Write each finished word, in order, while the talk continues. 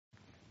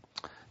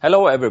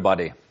Hello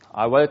everybody.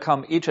 I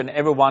welcome each and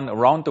everyone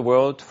around the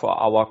world for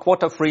our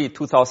Q3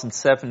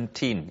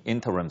 2017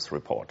 Interims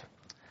report.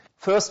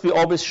 First, we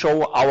always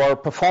show our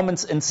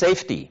performance in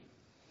safety.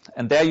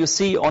 And there you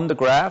see on the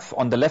graph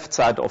on the left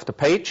side of the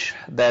page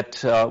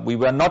that we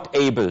were not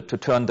able to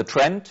turn the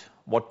trend,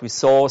 what we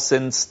saw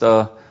since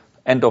the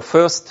end of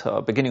first,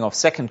 beginning of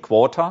second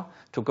quarter,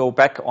 to go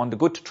back on the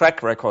good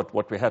track record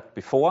what we had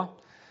before,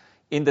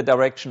 in the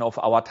direction of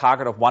our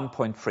target of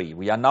 1.3.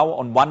 We are now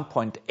on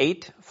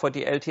 1.8 for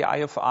the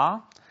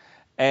LTIFR.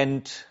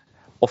 And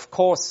of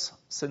course,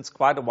 since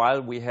quite a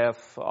while, we have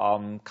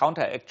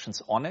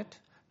counteractions on it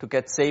to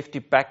get safety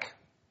back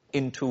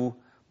into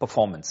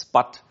performance.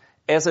 But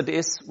as it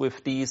is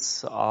with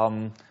these,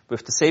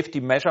 with the safety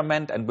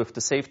measurement and with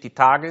the safety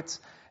targets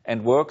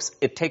and works,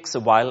 it takes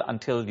a while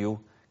until you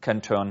can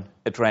turn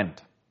a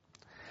trend.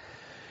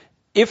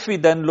 If we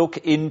then look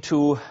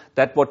into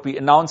that what we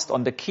announced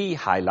on the key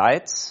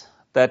highlights,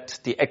 that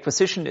the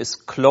acquisition is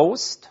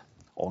closed,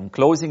 on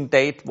closing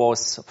date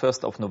was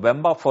 1st of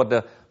November for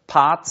the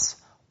parts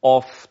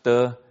of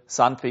the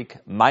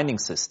Sandvik mining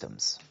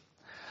systems,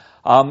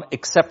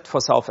 except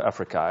for South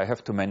Africa, I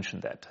have to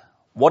mention that.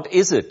 What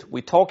is it?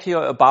 We talk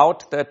here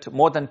about that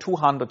more than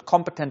 200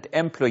 competent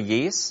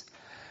employees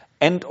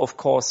and of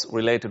course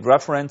related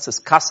references,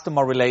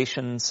 customer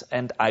relations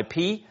and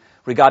IP,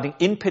 regarding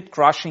in-pit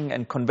crushing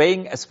and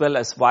conveying, as well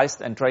as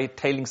waste and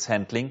tailings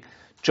handling,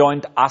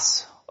 joined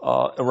us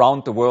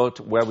around the world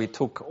where we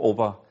took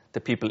over the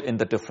people in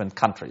the different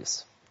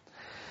countries.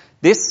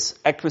 This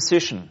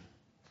acquisition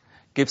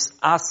gives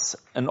us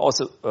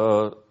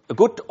also a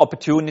good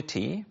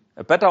opportunity,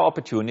 a better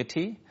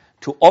opportunity,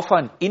 to offer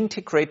an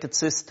integrated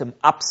system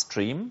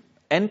upstream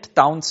and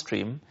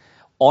downstream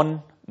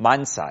on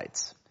mine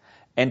sites,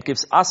 and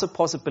gives us a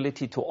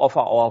possibility to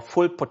offer our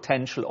full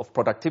potential of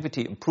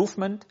productivity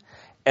improvement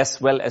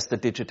as well as the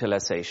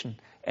digitalization.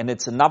 And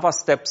it's another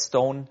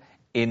stepstone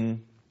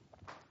in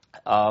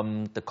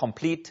the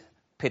complete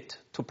pit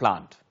to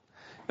plant.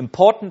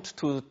 Important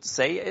to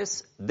say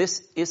is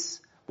this is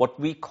what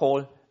we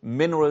call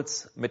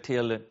minerals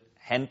material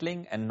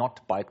handling and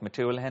not bulk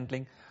material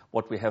handling,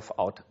 what we have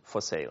out for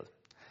sale.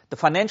 The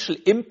financial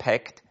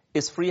impact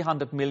is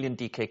 300 million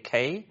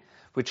DKK,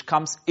 which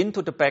comes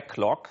into the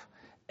backlog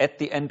at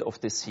the end of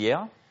this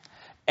year,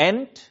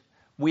 and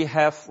we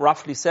have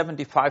roughly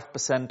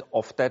 75%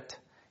 of that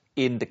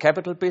in the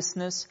capital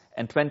business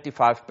and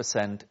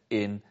 25%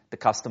 in the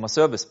customer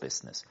service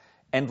business.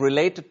 And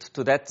related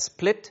to that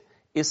split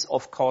is,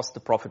 of course, the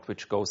profit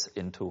which goes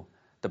into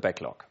the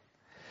backlog.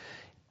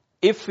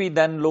 If we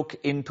then look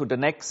into the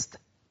next,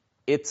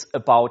 it's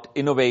about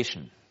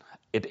innovation.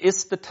 It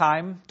is the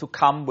time to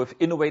come with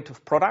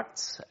innovative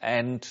products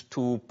and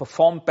to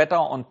perform better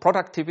on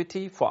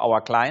productivity for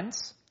our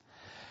clients.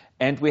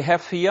 And we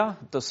have here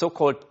the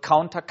so-called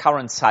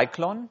counter-current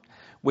cyclone,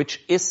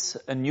 which is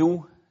a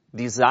new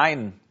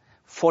design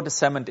for the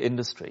cement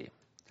industry.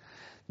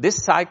 This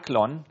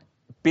cyclone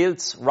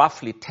builds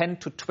roughly 10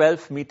 to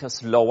 12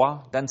 meters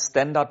lower than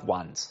standard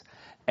ones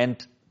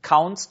and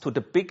counts to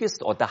the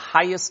biggest or the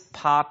highest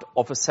part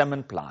of a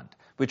cement plant,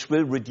 which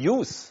will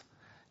reduce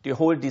the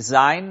whole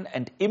design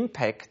and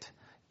impact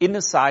in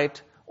a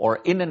site or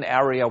in an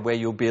area where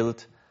you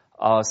build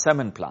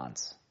cement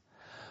plants.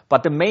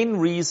 But the main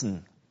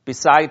reason,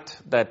 beside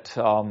that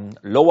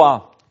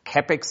lower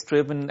capex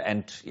driven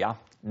and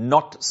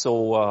not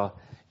so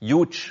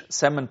huge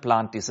cement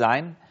plant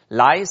design,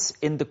 lies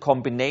in the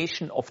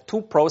combination of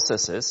two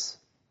processes.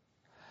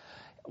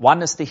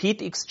 One is the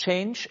heat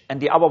exchange and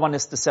the other one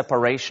is the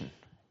separation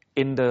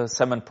in the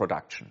cement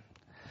production.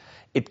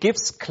 It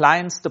gives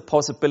clients the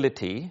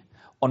possibility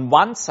on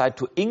one side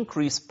to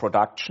increase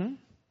production,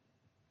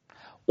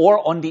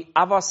 or on the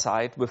other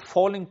side with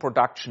falling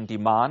production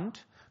demand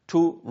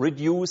to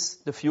reduce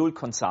the fuel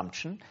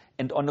consumption,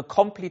 and on a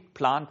complete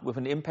plant with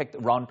an impact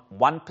around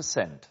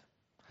 1%.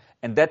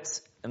 And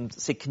that's a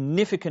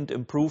significant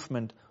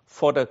improvement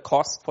for the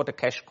cost, for the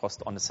cash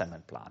cost on a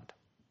cement plant.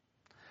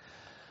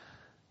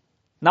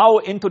 Now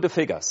into the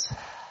figures.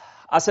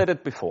 I said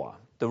it before,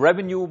 the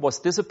revenue was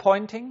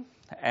disappointing,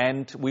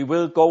 and we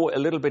will go a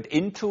little bit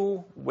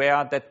into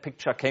where that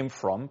picture came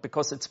from,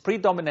 because it's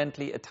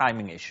predominantly a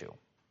timing issue.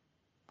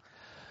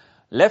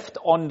 Left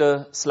on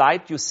the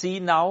slide, you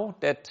see now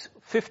that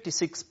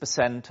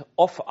 56%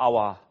 of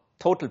our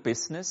total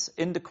business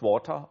in the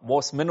quarter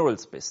was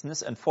minerals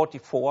business and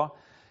 44%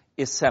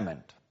 is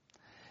cement.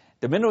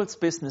 The minerals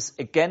business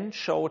again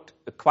showed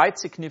a quite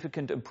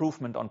significant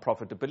improvement on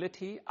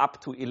profitability,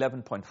 up to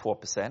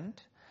 11.4%,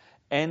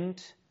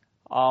 and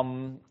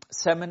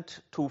cement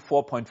to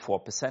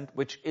 4.4%,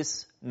 which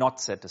is not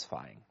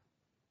satisfying.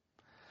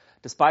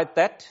 Despite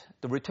that,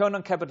 the return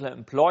on capital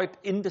employed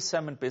in the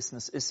cement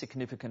business is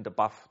significant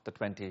above the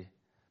 20%.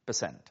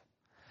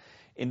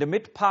 In the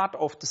mid part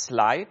of the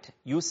slide,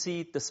 you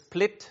see the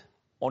split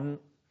on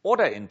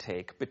order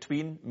intake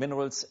between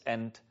minerals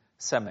and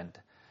cement.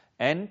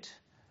 And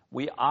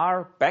we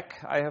are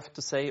back, I have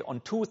to say, on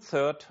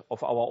 2/3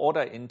 of our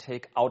order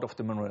intake out of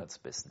the minerals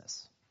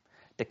business.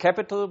 The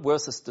capital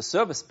versus the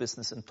service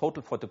business in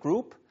total for the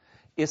group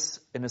is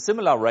in a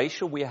similar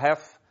ratio. We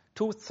have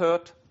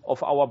 2/3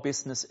 of our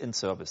business in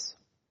service.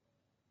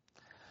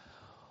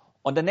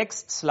 On the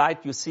next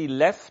slide, you see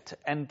left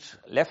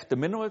the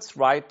minerals,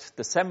 right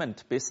the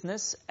cement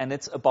business, and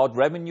it's about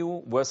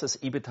revenue versus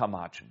EBITDA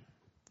margin.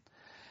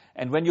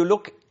 And when you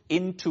look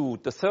into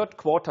the third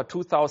quarter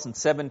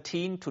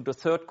 2017 to the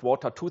third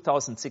quarter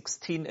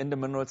 2016 in the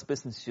minerals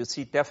business, you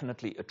see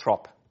definitely a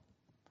drop.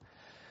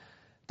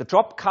 The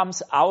drop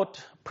comes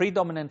out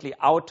predominantly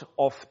out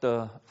of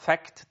the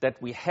fact that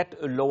we had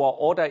a lower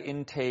order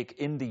intake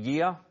in the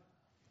year,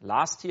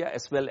 last year,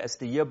 as well as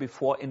the year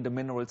before in the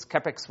minerals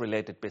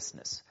CapEx-related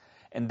business.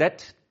 And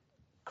that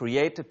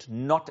created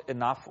not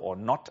enough or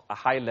not a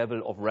high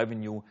level of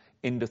revenue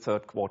in the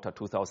third quarter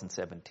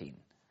 2017.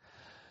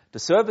 The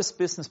service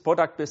business,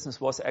 product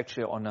business was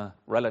actually on a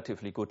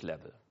relatively good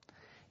level.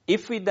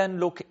 If we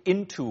then look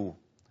into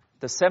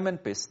the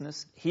cement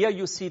business, here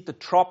you see the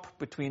drop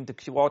between the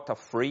quarter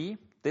 3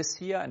 this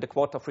year and the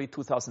quarter 3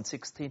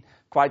 2016,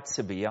 quite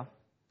severe.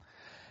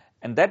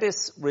 And that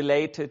is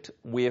related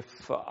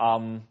with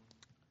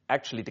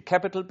actually the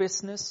capital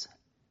business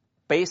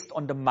based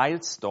on the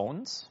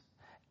milestones,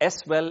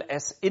 as well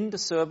as in the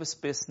service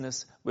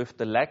business with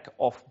the lack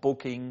of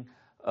booking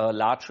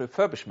large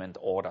refurbishment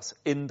orders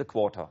in the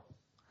quarter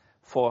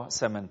for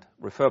cement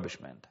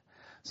refurbishment.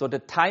 So the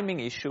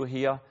timing issue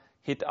here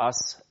hit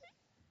us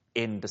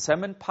in the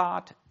cement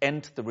part,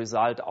 and the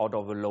result out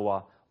of a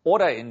lower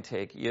order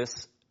intake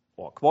years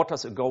or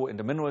quarters ago in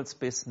the minerals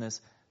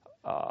business,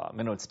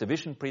 minerals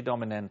division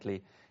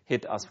predominantly,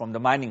 hit us from the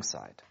mining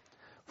side.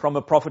 From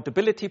a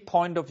profitability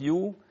point of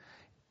view,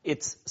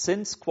 it's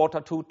since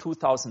quarter 2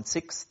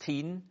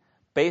 2016,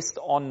 based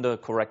on the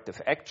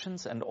corrective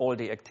actions and all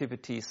the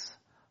activities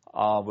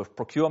with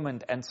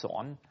procurement and so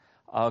on,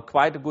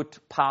 quite a good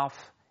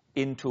path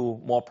into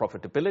more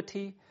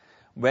profitability.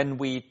 When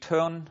we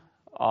turn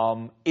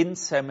in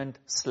cement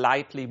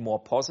slightly more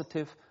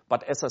positive,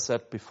 but as I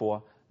said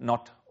before,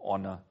 not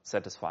on a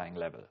satisfying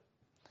level.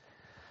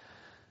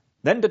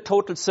 Then the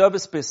total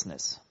service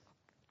business.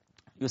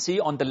 You see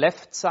on the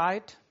left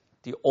side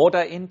the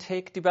order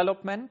intake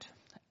development,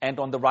 and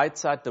on the right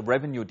side the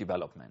revenue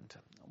development.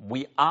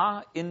 We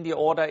are in the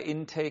order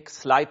intake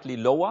slightly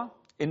lower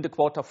in the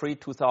quarter 3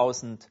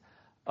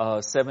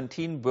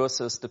 2017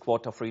 versus the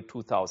quarter 3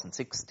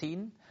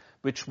 2016,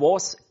 which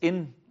was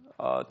in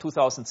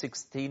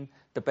 2016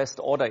 the best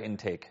order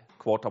intake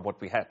quarter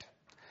what we had.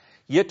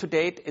 Year to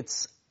date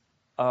it's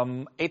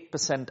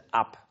 8%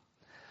 up.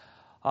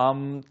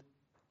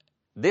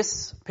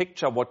 This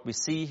picture, what we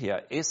see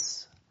here,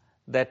 is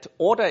that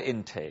order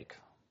intake,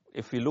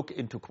 if we look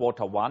into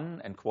quarter 1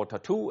 and quarter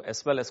 2,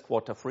 as well as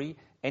quarter 3,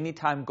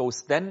 anytime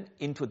goes then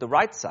into the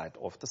right side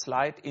of the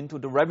slide, into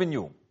the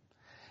revenue.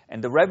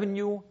 And the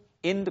revenue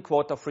in the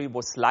quarter 3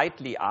 was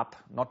slightly up,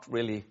 not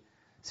really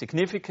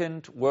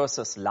significant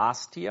versus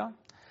last year.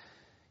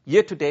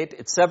 Year to date,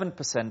 it's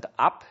 7%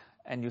 up,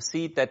 and you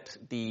see that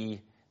the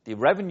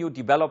revenue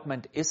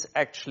development is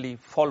actually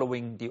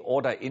following the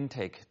order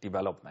intake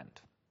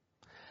development.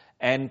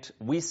 And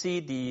we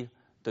see the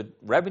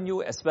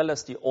revenue as well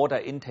as the order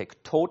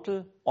intake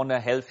total on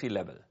a healthy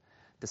level,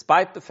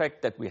 despite the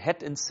fact that we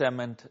had in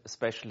cement,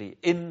 especially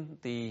in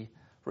the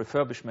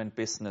refurbishment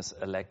business,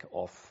 a lack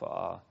of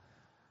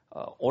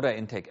order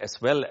intake as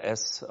well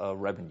as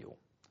revenue.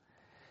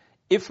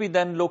 If we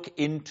then look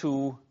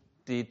into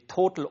the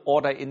total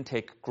order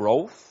intake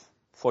growth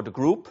for the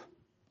group,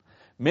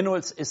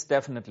 minerals is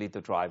definitely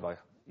the driver.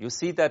 You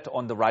see that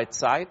on the right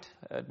side.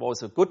 It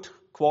was a good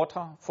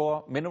quarter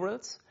for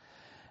minerals.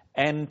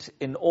 And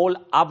in all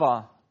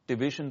other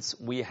divisions,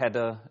 we had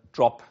a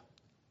drop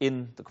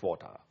in the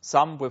quarter.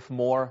 Some with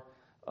more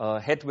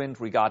headwind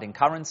regarding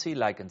currency,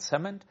 like in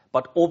cement,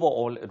 but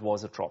overall it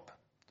was a drop.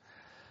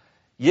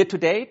 Year to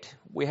date,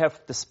 we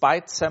have,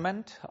 despite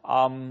cement,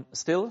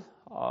 still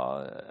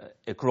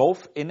a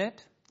growth in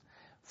it.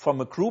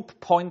 From a group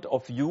point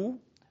of view,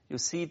 you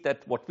see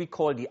that what we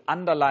call the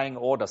underlying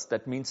orders,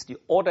 that means the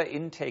order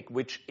intake,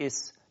 which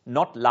is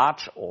not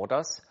large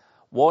orders,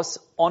 was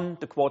on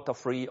the quarter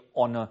 3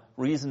 on a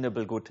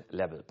reasonable good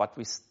level. But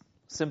we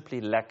simply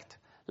lacked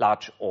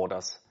large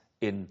orders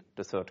in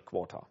the third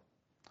quarter.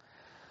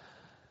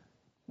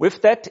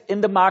 With that, in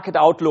the market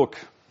outlook,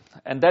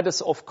 and that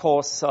is of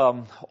course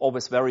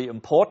always very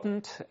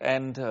important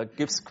and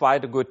gives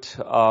quite a good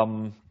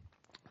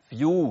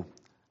view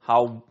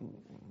how,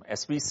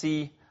 as we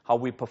see, how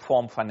we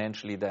perform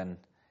financially then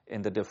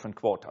in the different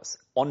quarters.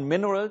 On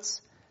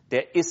minerals,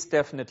 there is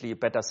definitely a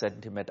better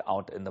sentiment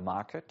out in the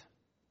market.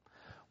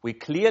 We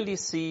clearly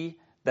see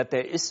that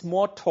there is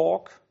more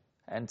talk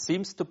and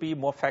seems to be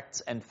more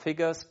facts and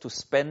figures to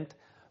spend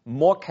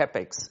more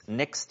CapEx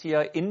next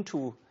year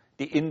into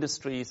the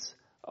industries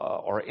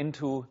or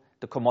into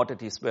the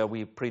commodities where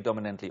we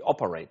predominantly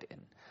operate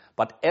in.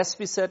 But as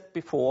we said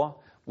before,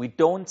 we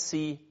don't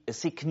see a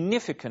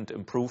significant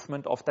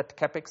improvement of that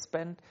CapEx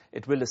spend.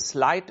 It will a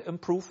slight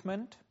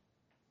improvement,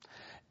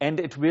 and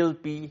it will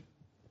be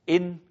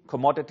in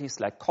commodities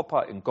like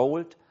copper and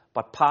gold,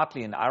 but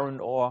partly in iron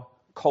ore,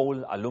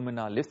 coal,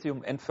 alumina,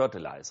 lithium, and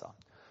fertilizer.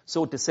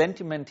 So the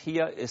sentiment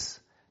here is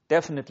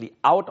definitely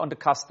out on the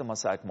customer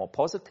side more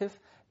positive,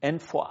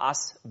 and for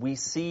us, we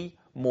see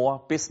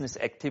more business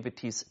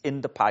activities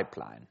in the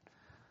pipeline.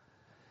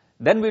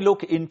 Then we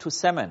look into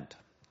cement.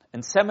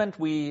 In cement,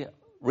 we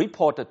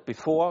reported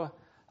before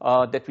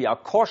that we are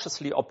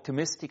cautiously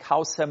optimistic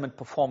how cement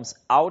performs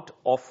out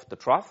of the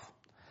trough.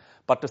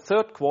 But the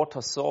third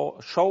quarter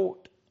showed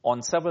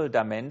on several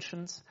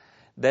dimensions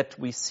that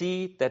we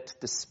see that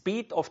the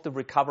speed of the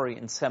recovery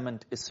in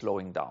cement is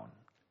slowing down.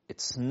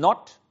 It's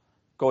not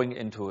going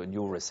into a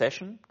new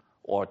recession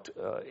or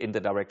in the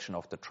direction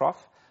of the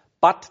trough,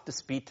 but the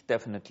speed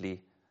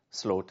definitely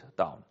slowed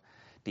down.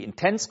 The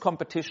intense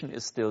competition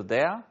is still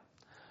there.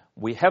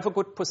 We have a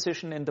good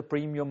position in the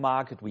premium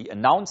market. We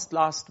announced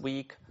last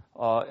week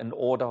an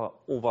order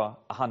over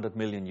 100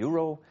 million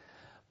euro.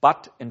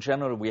 But in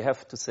general, we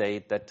have to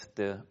say that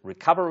the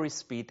recovery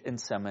speed in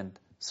cement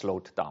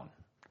slowed down.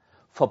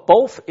 For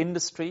both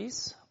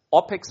industries,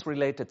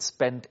 OPEX-related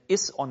spend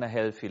is on a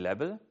healthy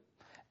level,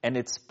 and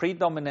it's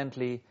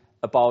predominantly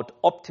about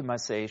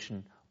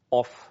optimization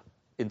of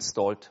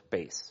installed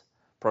base.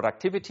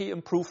 Productivity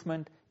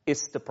improvement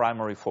is the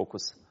primary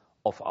focus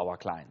of our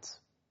clients.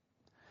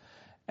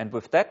 And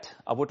with that,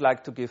 I would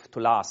like to give to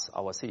Lars,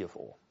 our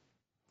CFO.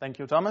 Thank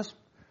you, Thomas.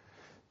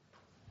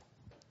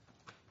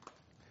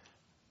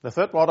 The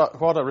third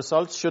quarter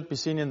results should be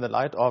seen in the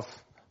light of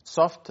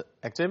soft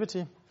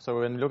activity. So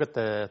when you look at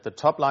the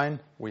top line,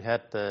 we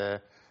had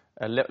a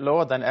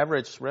lower than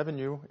average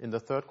revenue in the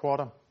third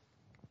quarter,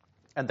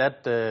 and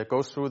that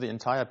goes through the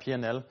entire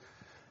P&L.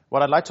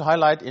 What I'd like to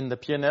highlight in the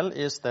P&L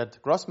is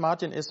that gross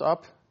margin is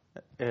up.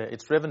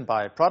 It's driven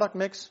by product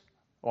mix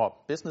or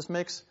business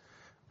mix.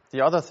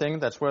 The other thing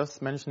that's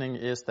worth mentioning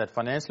is that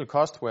financial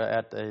costs were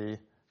at a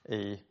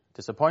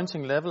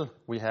disappointing level.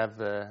 We have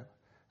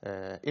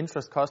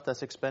interest cost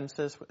as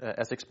expenses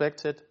as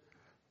expected.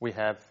 We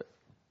have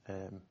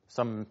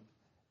some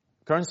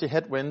currency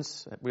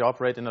headwinds. We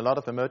operate in a lot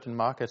of emerging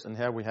markets, and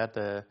here we had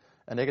a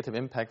negative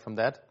impact from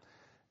that.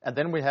 And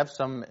then we have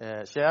some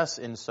shares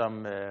in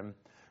some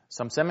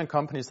cement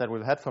companies that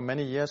we've had for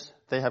many years.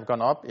 They have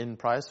gone up in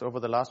price over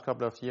the last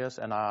couple of years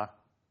and are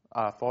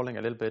falling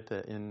a little bit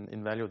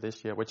in value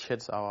this year, which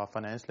hits our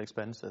financial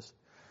expenses.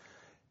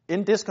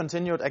 In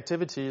discontinued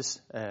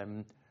activities,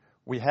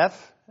 we have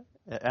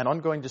an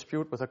ongoing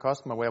dispute with a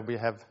customer where we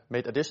have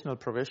made additional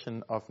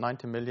provision of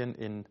 90 million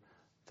in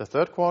the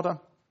third quarter,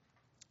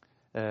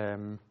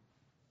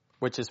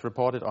 which is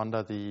reported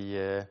under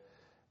the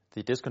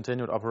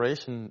discontinued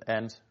operation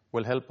and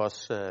will help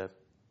us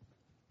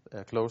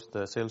close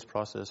the sales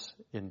process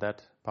in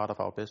that part of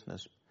our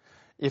business.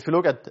 If you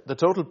look at the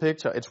total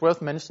picture, it's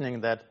worth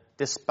mentioning that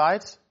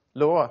despite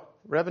lower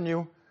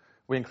revenue,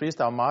 we increased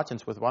our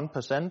margins with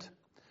 1%.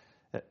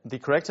 The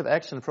corrective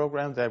action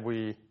program that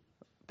we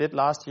did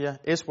last year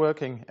is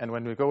working, and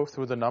when we go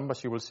through the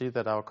numbers, you will see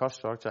that our cost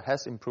structure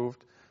has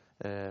improved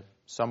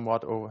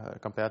somewhat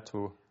compared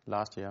to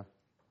last year.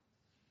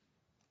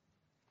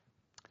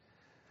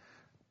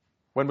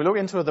 When we look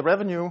into the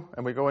revenue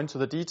and we go into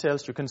the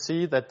details, you can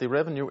see that the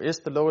revenue is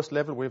the lowest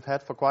level we've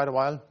had for quite a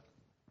while.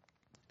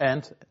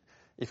 And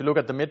if you look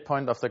at the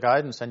midpoint of the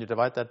guidance and you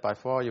divide that by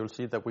 4, you'll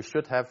see that we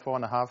should have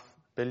 4.5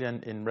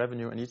 billion in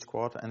revenue in each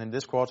quarter. And in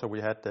this quarter,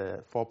 we had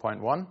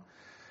 4.1.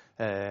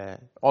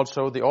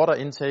 Also, the order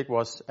intake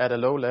was at a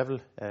low level.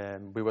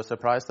 We were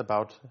surprised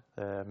about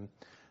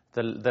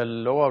the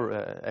lower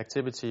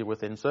activity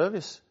within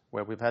service,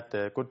 where we've had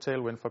a good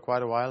tailwind for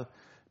quite a while.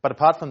 But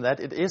apart from that,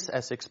 it is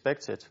as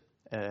expected.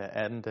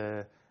 And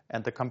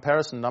the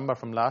comparison number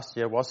from last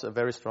year was a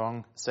very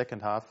strong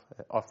second half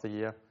of the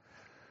year.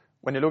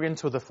 When you look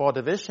into the 4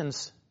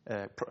 divisions,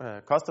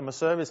 customer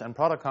service and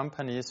product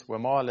companies were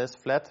more or less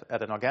flat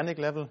at an organic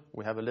level.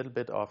 We have a little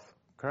bit of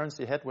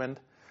currency headwind.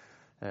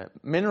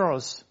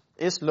 Minerals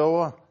is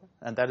lower,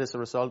 and that is a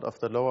result of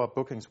the lower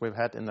bookings we've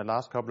had in the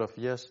last couple of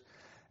years.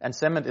 And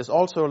cement is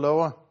also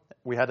lower.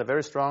 We had a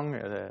very strong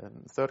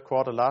third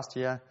quarter last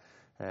year,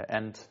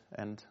 and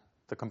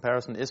the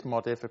comparison is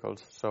more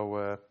difficult.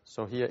 So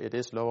here it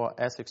is lower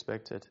as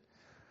expected.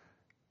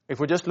 If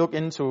we just look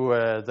into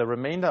the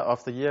remainder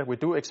of the year, we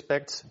do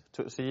expect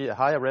to see a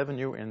higher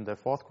revenue in the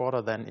fourth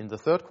quarter than in the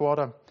third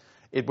quarter.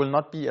 It will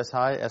not be as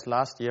high as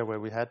last year, where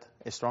we had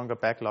a stronger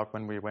backlog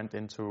when we went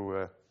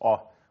into,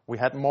 or we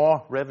had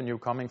more revenue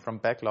coming from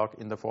backlog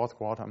in the fourth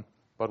quarter,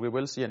 but we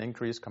will see an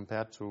increase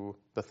compared to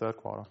the third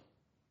quarter.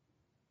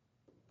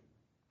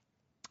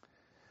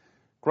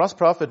 Gross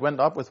profit went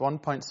up with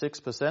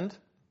 1.6%.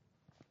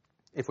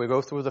 If we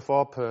go through the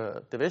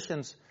 4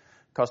 divisions,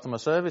 customer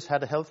service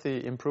had a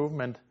healthy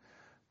improvement.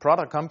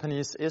 Product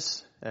companies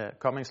is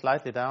coming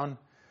slightly down.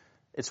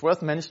 It's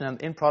worth mentioning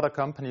in product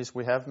companies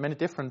we have many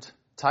different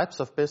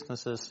types of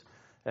businesses.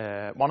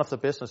 One of the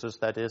businesses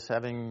that is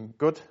having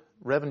good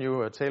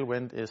revenue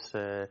tailwind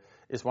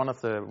is one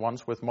of the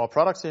ones with more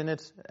products in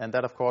it, and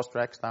that of course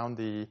drags down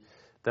the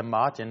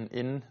margin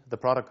in the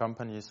product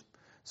companies.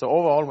 So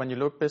overall, when you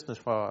look business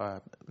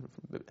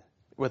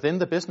within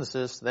the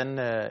businesses, then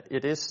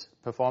it is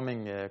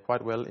performing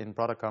quite well in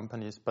product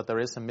companies, but there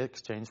is a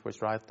mix change which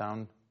drives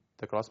down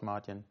the gross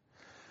margin.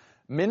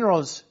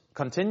 Minerals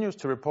continues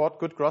to report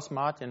good gross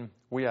margin.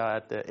 We are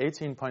at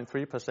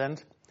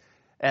 18.3%,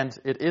 and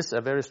it is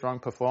a very strong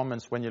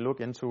performance when you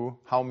look into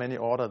how many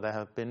orders there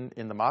have been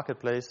in the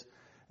marketplace,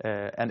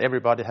 and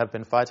everybody have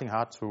been fighting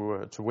hard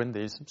to win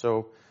these.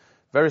 So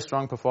very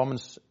strong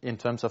performance in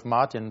terms of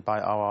margin by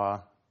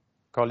our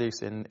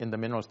colleagues in the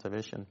Minerals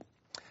division.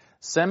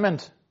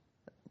 Cement,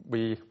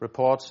 we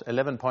report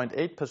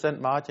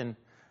 11.8% margin.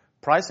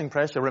 Pricing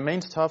pressure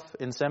remains tough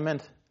in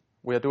cement.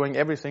 We are doing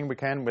everything we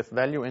can with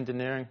value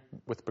engineering,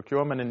 with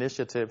procurement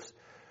initiatives,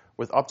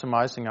 with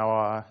optimizing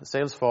our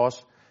sales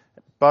force,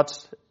 but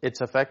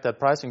it's a fact that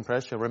pricing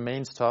pressure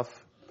remains tough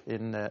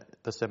in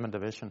the cement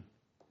division.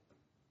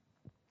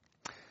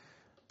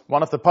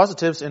 One of the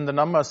positives in the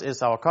numbers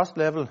is our cost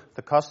level.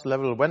 The cost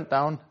level went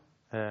down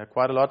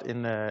quite a lot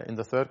in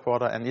the third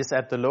quarter and is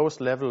at the lowest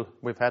level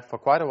we've had for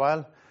quite a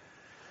while.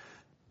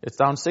 It's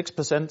down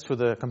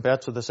 6%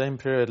 compared to the same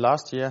period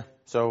last year.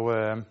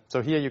 So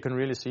here you can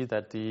really see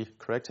that the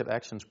corrective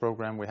actions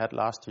program we had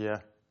last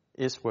year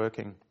is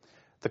working.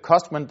 The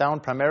cost went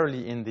down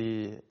primarily in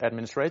the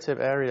administrative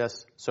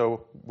areas,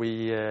 so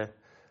we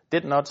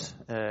did not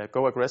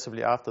go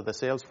aggressively after the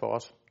sales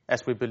force,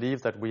 as we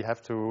believe that we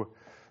have to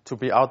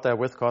be out there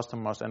with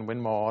customers and win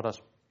more orders.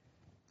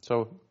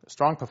 So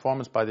strong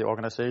performance by the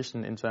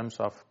organization in terms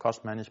of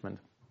cost management.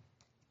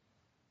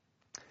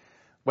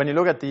 When you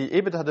look at the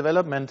EBITDA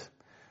development,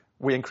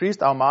 we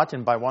increased our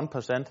margin by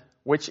 1%,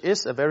 which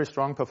is a very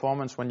strong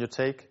performance when you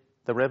take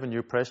the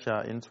revenue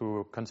pressure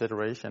into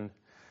consideration.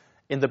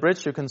 In the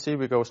bridge, you can see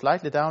we go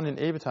slightly down in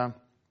EBITDA,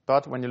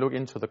 but when you look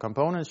into the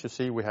components, you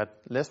see we had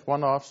less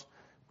one-offs,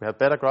 we have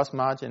better gross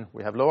margin,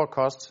 we have lower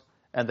costs,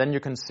 and then you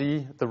can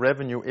see the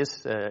revenue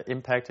is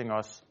impacting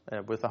us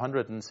with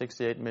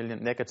 168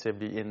 million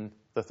negatively in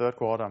the third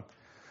quarter.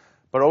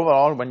 But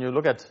overall, when you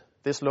look at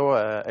this lower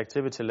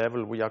activity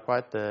level, we are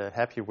quite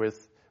happy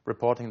with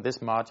reporting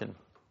this margin.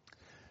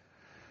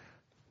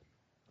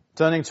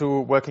 Turning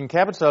to working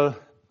capital,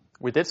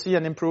 we did see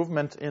an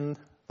improvement in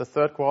the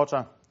third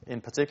quarter, in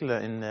particular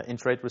in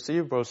trade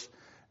receivables,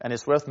 and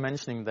it's worth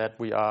mentioning that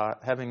we are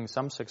having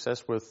some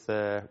success with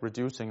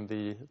reducing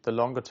the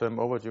longer-term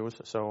overdues,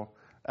 so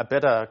a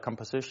better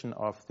composition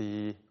of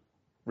the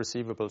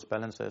receivables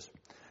balances.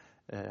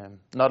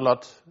 Not a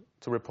lot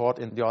to report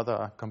in the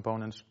other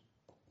components.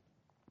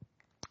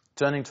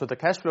 Turning to the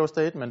cash flow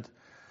statement,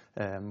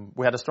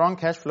 we had a strong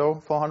cash flow,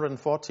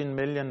 414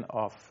 million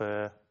of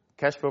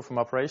cash flow from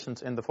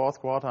operations in the fourth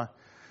quarter.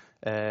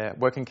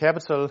 Working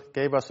capital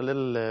gave us a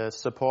little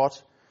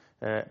support,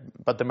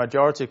 but the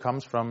majority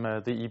comes from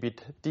the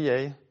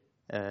EBITDA.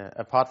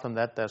 Apart from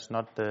that, there's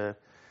not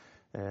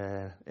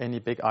any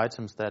big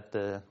items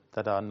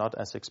that are not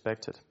as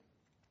expected.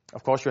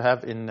 Of course, you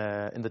have in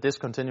the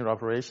discontinued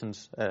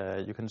operations,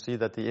 you can see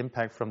that the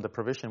impact from the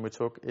provision we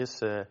took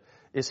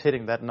is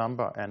hitting that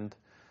number, and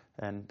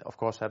of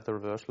course have the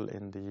reversal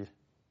in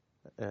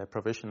the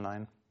provision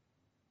line.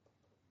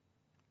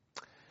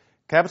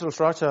 Capital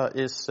structure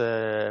is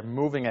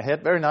moving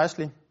ahead very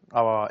nicely.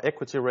 Our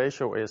equity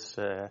ratio is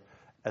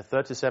at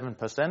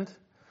 37%.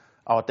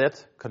 Our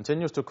debt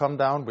continues to come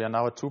down. We are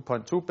now at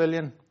 2.2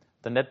 billion.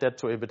 The net debt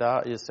to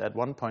EBITDA is at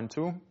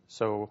 1.2,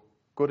 so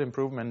good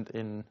improvement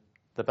in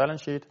the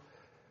balance sheet.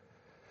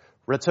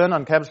 Return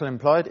on capital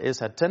employed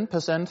is at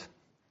 10%.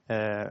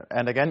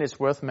 And again, it's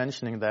worth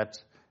mentioning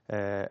that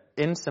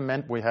in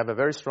cement we have a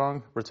very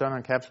strong return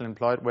on capital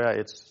employed, where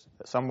it's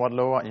somewhat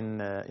lower in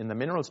the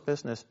minerals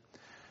business.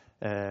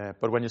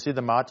 But when you see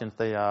the margins,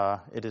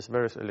 it is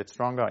very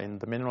stronger in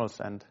the minerals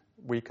and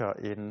weaker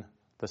in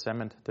the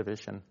cement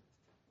division.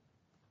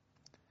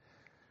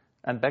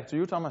 And back to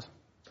you, Thomas.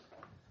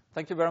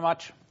 Thank you very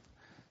much.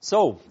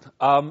 So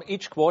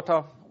each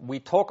quarter we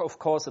talk, of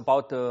course,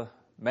 about the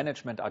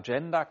management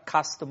agenda,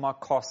 customer,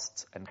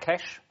 costs, and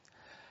cash,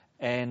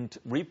 and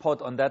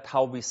report on that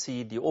how we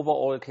see the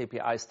overall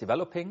KPIs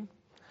developing.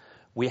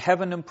 We have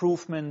an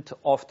improvement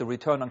of the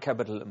return on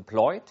capital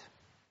employed.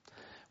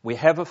 We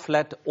have a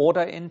flat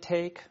order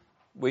intake,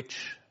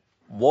 which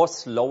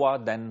was lower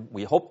than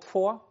we hoped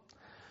for.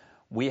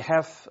 We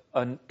have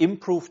an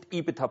improved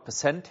EBITDA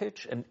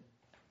percentage and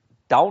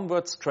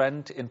downwards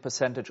trend in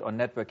percentage on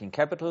net working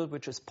capital,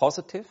 which is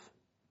positive.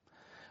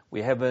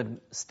 We have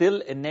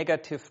still a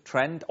negative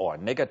trend or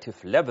negative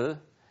level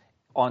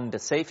on the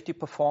safety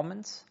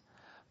performance,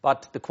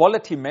 but the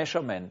quality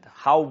measurement,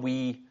 how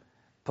we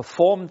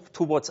perform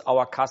towards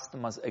our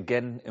customers,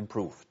 again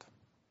improved.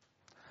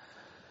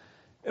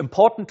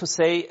 Important to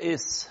say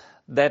is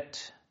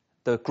that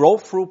the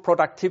growth through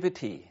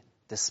productivity,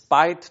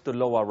 despite the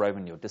lower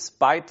revenue,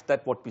 despite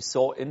that what we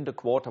saw in the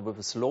quarter with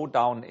a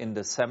slowdown in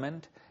the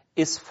cement,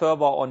 is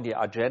further on the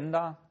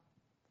agenda.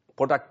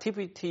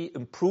 Productivity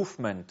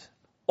improvement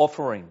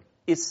offering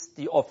is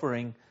the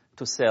offering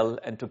to sell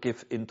and to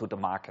give into the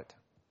market.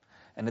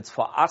 And it's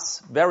for us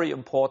very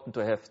important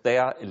to have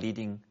there a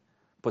leading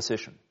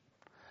position.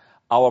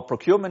 Our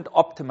procurement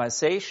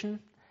optimization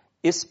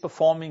is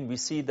performing. We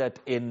see that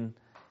in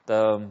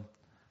the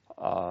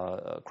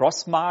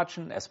gross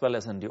margin as well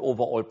as in the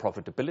overall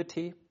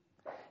profitability.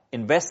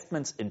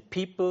 Investments in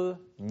people,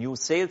 new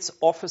sales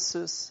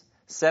offices,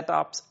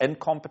 setups and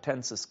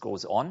competences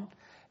goes on,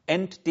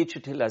 and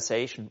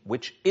digitalization,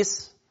 which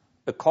is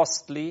a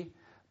costly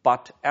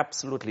but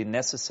absolutely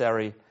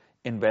necessary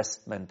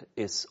investment,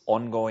 is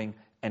ongoing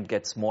and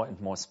gets more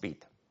and more speed.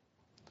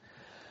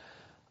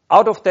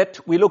 Out of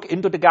that, we look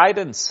into the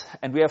guidance,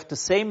 and we have the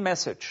same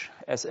message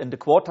as in the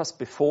quarters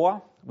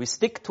before. We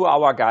stick to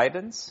our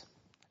guidance,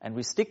 and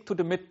we stick to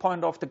the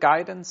midpoint of the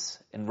guidance.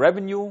 In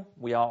revenue,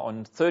 we are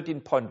on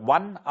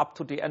 13.1 up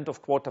to the end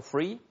of quarter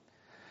 3,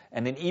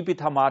 and in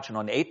EBITDA margin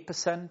on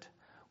 8%,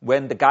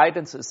 when the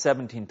guidance is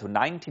 17 to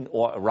 19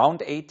 or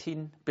around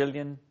 18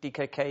 billion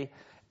DKK,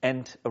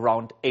 and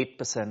around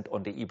 8%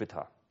 on the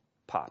EBITDA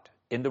part.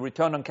 In the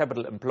return on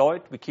capital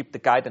employed, we keep the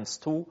guidance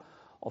too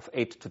of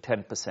 8 to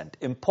 10%.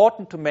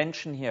 Important to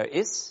mention here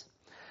is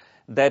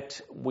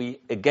that we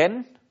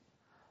again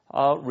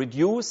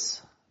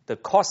reduce the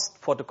cost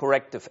for the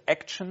corrective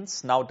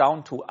actions now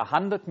down to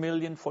 100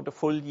 million for the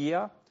full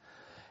year.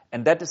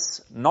 And that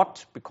is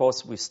not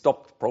because we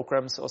stopped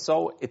programs or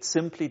so. It's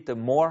simply the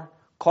more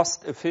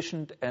cost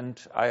efficient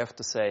and, I have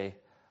to say,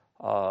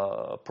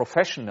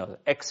 professional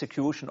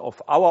execution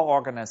of our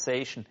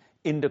organization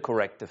in the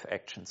corrective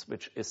actions,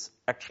 which is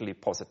actually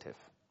positive.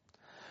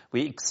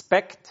 We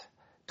expect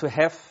to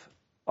have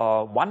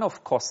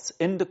one-off costs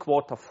in the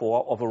quarter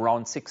 4 of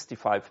around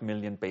 65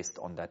 million based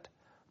on that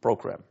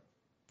program.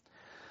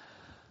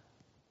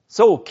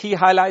 So, key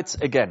highlights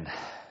again.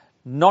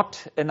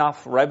 Not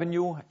enough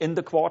revenue in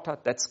the quarter,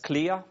 that's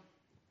clear.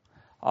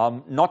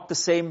 Not the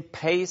same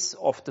pace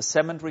of the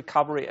cement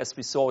recovery as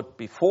we saw it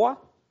before.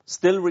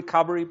 Still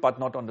recovery, but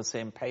not on the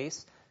same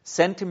pace.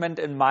 Sentiment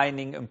in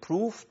mining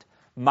improved.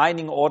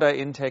 Mining order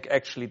intake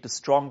actually the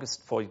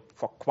strongest for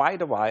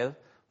quite a while,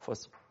 for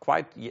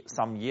quite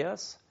some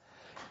years.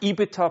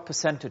 EBITDA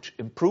percentage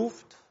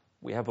improved.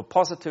 We have a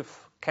positive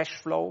cash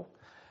flow.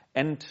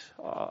 And,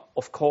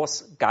 of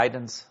course,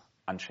 guidance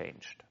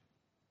unchanged.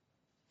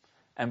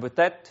 And with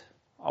that,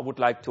 I would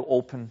like to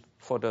open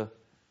for the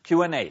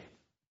Q&A.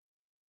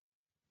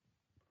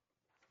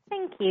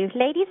 Thank you.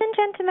 Ladies and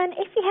gentlemen,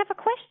 if you have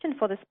a question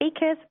for the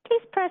speakers,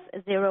 please press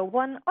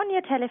 01 on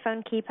your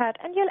telephone keypad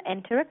and you'll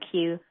enter a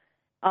queue.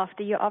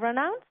 After you are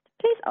announced,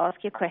 please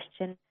ask your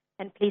question.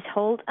 And please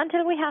hold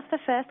until we have the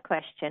first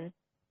question.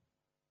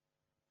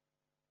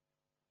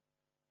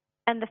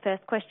 And the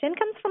first question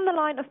comes from the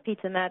line of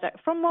Peter Murdoch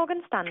from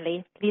Morgan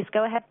Stanley. Please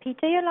go ahead,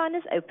 Peter. Your line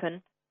is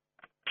open.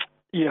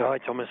 Yeah, hi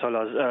Thomas, hi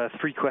Lars.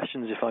 3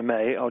 questions if I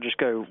may. I'll just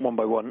go one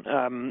by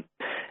one.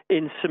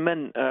 In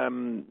cement,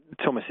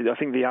 Thomas, I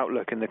think the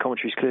outlook and the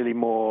commentary is clearly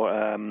more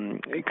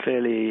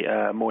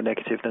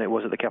negative than it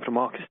was at the Capital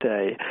Markets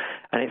Day,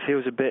 and it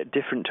feels a bit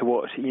different to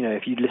what,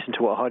 if you listen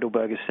to what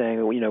Heidelberg is saying,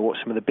 or what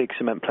some of the big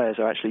cement players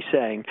are actually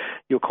saying.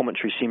 Your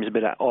commentary seems a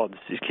bit at odds.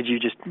 Could you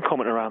just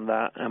comment around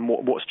that and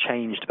what's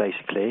changed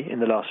basically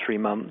in the last 3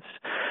 months?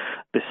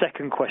 The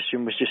second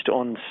question was just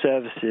on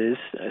services.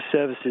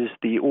 Services,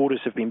 the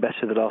orders have been better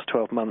the last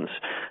 12 months,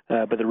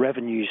 but the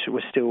revenues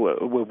were still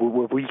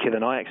were weaker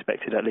than I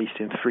expected, at least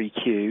in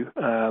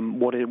 3Q.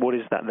 What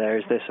is that there?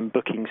 Is there some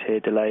bookings here,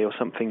 delay or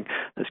something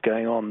that's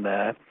going on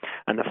there?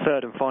 And the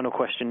third and final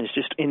question is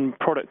just in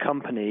product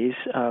companies.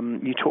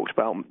 You talked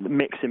about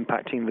mix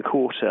impacting the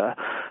quarter.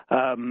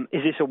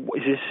 Is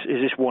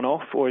this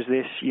one-off, or is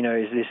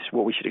this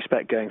what we should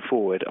expect going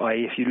forward?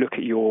 I.e., if you look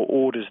at your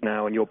orders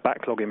now and your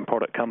backlog in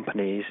product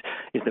companies,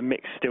 is the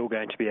mix still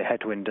going to be a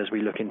headwind as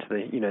we look into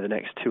the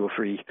next 2 or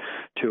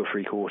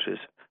 3 quarters?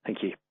 Thank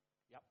you.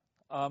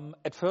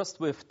 At first,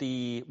 with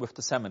the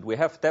cement, we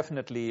have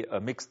definitely a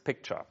mixed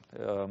picture.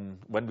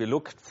 When we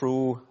look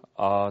through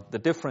the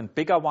different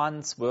bigger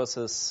ones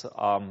versus,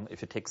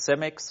 if you take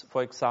Cemex,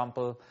 for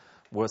example,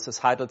 versus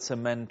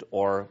HeidelCement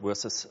or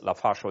versus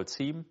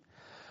LafargeHolcim,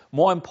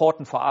 more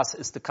important for us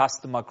is the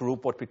customer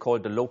group, what we call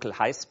the local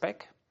high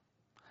spec.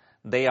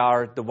 They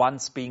are the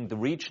ones being the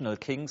regional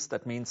kings.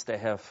 That means they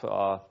have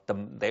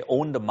they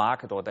own the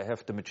market, or they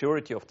have the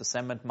majority of the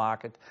cement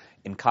market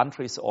in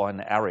countries or in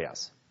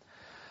areas.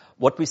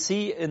 What we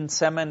see in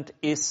cement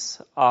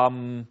is,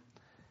 on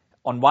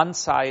one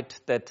side,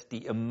 that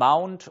the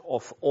amount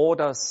of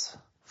orders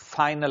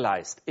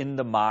finalized in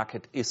the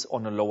market is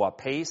on a lower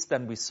pace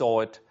than we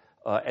saw it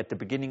at the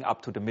beginning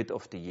up to the mid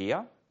of the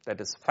year.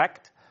 That is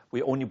fact.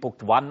 We only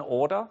booked 1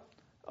 order,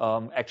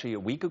 actually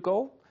a week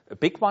ago. A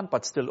big one,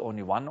 but still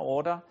only 1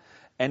 order.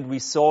 And we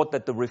saw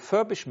that the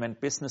refurbishment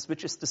business,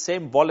 which is the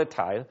same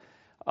volatile,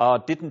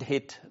 didn't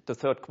hit the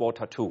 3rd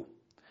quarter too.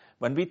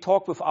 When we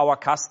talk with our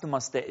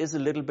customers, there is a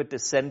little bit the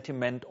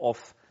sentiment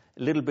of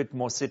a little bit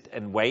more sit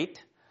and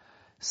wait.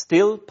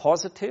 Still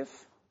positive,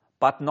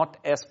 but not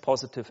as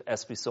positive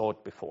as we saw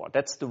it before.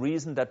 That's the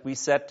reason that we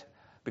said,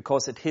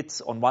 because it hits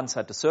on one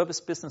side the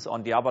service business,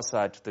 on the other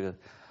side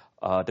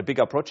the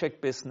bigger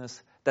project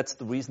business. That's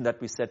the reason that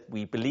we said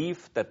we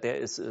believe that there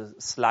is a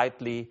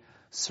slightly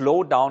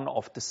slowdown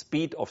of the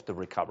speed of the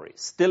recovery.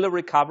 Still a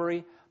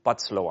recovery,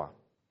 but slower.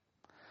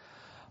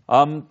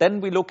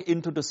 Then we look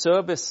into the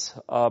service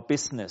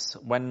business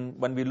when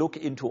we look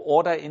into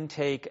order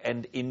intake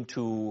and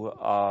into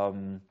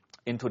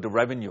the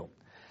revenue.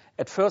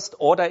 At first,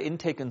 order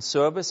intake and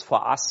service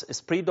for us is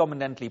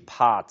predominantly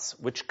parts,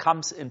 which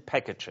comes in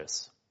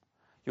packages.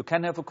 You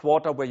can have a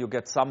quarter where you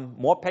get some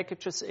more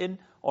packages in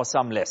or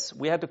some less.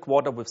 We had a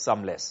quarter with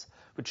some less,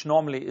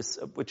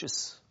 which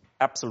is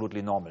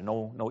absolutely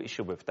normal. No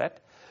issue with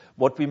that.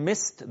 What we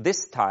missed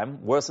this time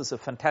versus a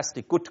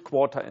fantastic good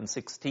quarter in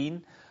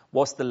 16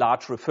 was the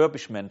large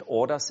refurbishment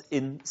orders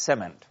in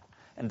cement.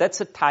 And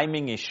that's a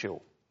timing issue.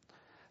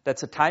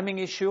 That's a timing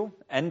issue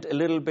and a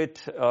little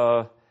bit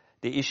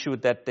the issue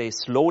that they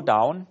slow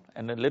down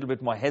and a little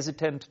bit more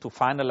hesitant to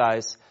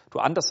finalize, to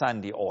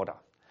undersign the order.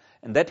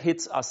 And that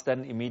hits us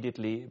then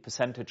immediately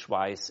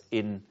percentage-wise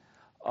in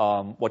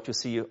what you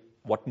see,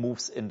 what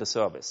moves in the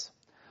service.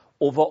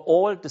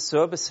 Overall, the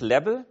service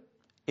level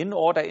in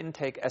order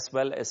intake as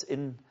well as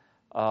in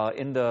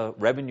the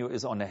revenue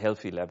is on a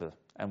healthy level,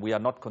 and we are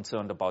not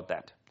concerned about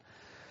that.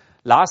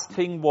 Last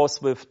thing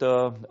was with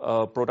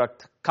the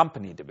product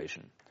company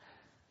division.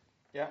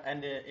 Yeah,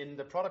 and in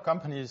the product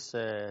companies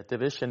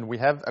division, we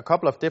have a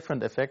couple of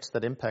different effects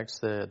that impacts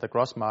the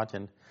gross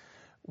margin.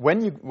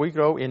 When we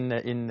grow in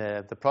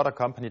the product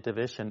company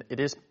division, it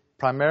is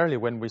primarily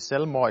when we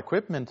sell more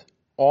equipment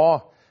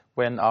or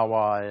when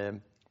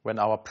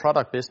our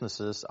product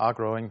businesses are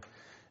growing.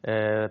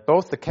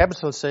 Both the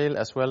capital sale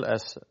as well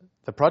as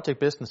the project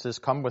businesses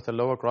come with a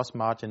lower gross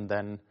margin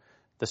than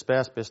the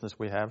spares business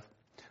we have.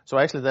 So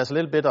actually there's a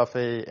little bit of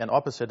an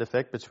opposite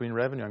effect between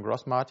revenue and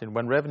gross margin.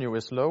 When revenue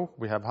is low,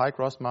 we have high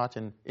gross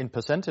margin in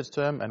percentage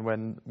term, and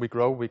when we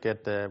grow, we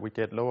get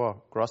lower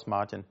gross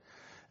margin.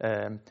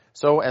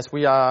 So as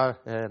we are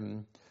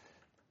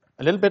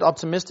a little bit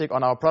optimistic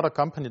on our product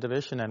company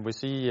division and we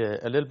see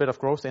a little bit of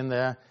growth in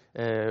there,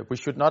 we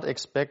should not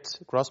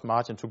expect gross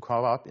margin to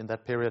go up in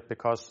that period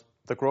because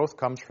the growth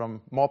comes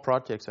from more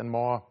projects and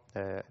more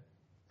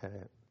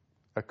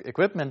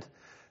equipment.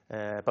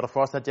 But of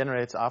course that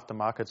generates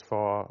aftermarkets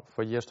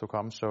for years to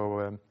come.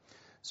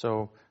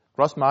 So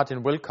gross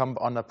margin will come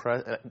under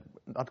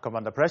not come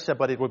under pressure,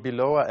 but it will be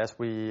lower as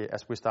we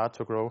start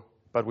to grow.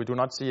 But we do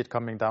not see it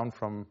coming down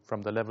from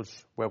the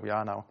levels where we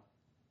are now.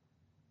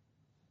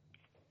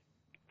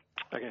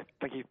 Okay,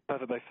 thank you.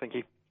 Perfect, both. Thank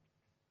you.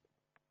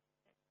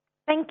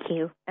 Thank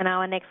you. And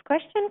our next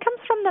question comes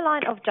from the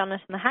line of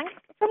Jonathan Hanks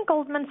from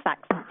Goldman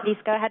Sachs. Please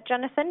go ahead,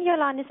 Jonathan. Your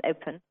line is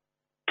open.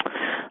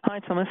 Hi,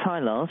 Thomas. Hi,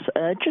 Lars.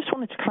 Just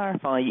wanted to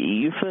clarify,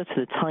 you referred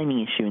to the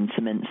timing issue in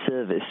cement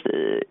service,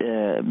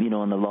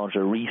 on the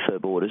larger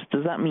refurb orders.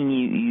 Does that mean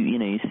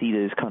you see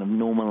those kind of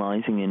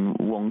normalizing in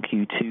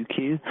 1Q,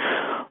 2Q?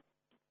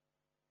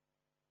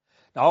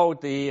 No,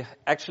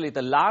 actually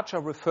the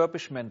larger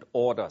refurbishment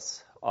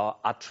orders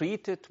are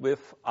treated with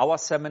our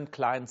cement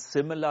clients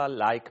similar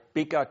like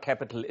bigger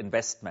capital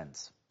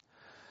investments.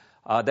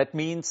 That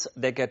means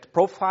they get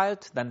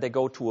profiled, then they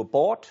go to a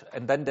board,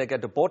 and then they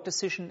get a board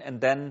decision, and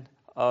then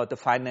the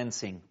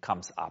financing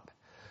comes up.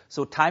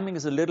 So timing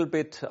is a little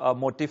bit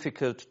more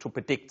difficult to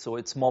predict, so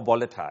it's more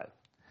volatile.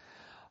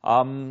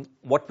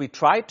 What we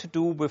try to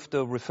do with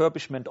the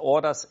refurbishment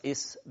orders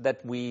is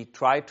that we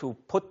try to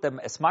put them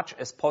as much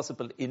as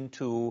possible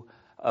into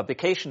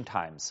vacation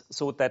times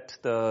so that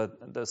the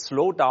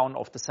slowdown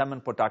of the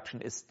cement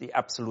production is the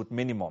absolute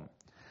minimum.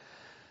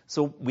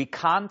 So we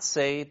can't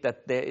say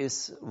that there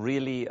is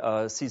really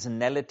a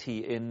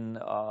seasonality in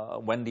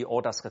when the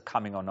orders are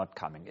coming or not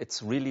coming.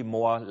 It's really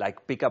more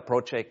like bigger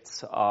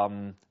projects,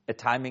 a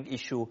timing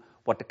issue,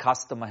 what the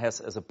customer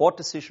has as a board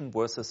decision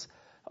versus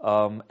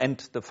and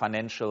the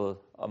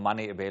financial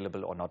money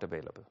available or not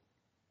available.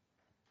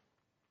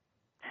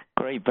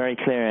 Great, very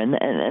clear.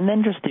 And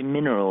then just in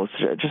minerals,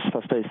 just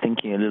I suppose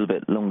thinking a little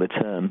bit longer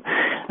term,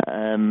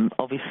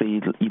 obviously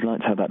you'd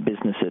like to have that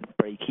business at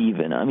break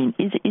even. I mean,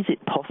 is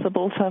it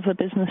possible to have the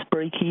business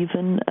break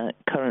even at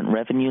current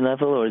revenue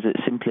level, or is it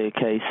simply a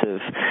case of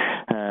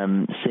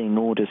seeing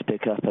orders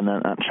pick up and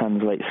then that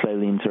translates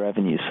slowly into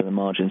revenues for the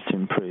margins to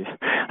improve?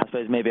 I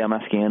suppose maybe I'm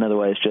asking another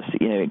way, is just,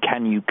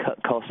 can you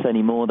cut costs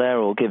any more there,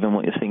 or given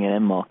what you're seeing in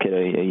end market,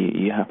 are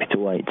you happy to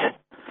wait?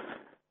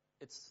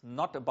 It's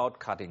not about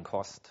cutting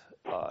cost.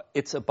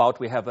 It's about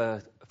we have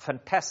a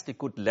fantastic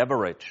good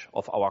leverage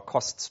of our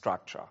cost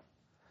structure,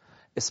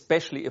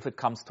 especially if it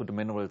comes to the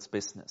minerals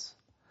business.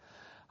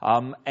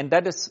 And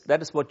that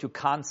is what you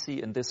can't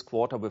see in this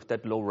quarter with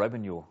that low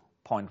revenue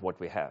point what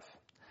we have.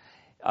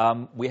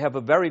 We have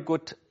a very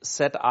good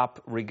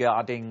setup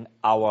regarding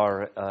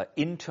our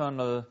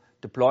internal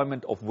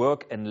deployment of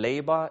work and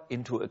labor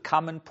into a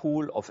common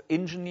pool of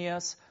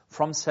engineers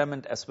from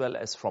cement as well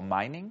as from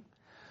mining.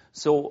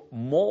 So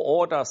more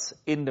orders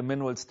in the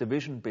minerals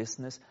division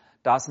business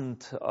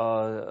doesn't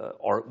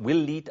or will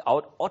lead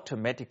out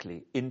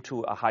automatically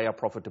into a higher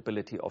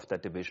profitability of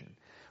that division.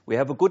 We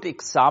have a good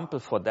example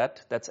for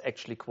that. That's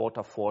actually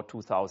Q4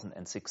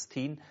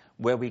 2016,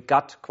 where we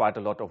got quite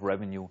a lot of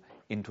revenue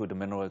into the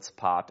minerals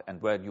part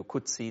and where you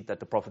could see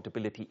that the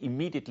profitability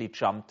immediately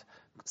jumped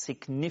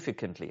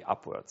significantly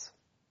upwards.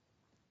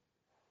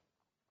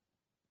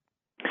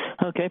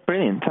 Okay,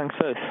 brilliant. Thanks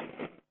both.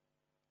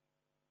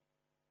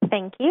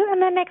 Thank you.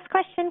 And the next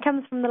question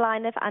comes from the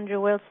line of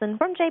Andrew Wilson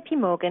from JP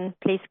Morgan.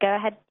 Please go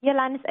ahead. Your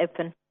line is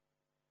open.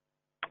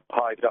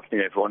 Hi, good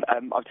afternoon, everyone.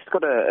 I've just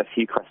got a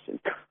few questions.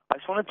 I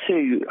just wanted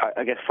to,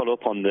 I guess, follow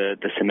up on the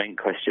cement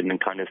question and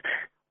kind of,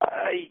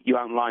 you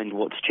outlined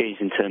what's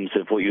changed in terms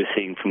of what you were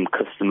seeing from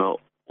customer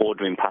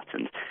ordering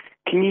patterns.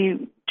 Can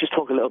you just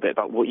talk a little bit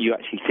about what you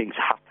actually think's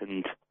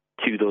happened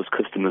to those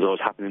customers or has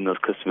happened in those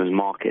customers'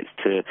 markets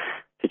to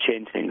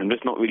change things? I'm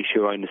just not really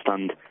sure I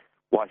understand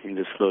why things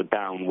have slowed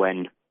down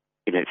when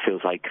it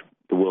feels like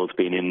the world's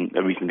been in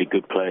a reasonably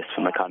good place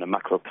from a kind of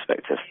macro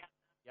perspective.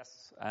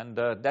 Yes, and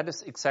that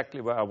is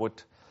exactly where I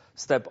would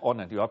step on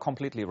it. You are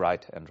completely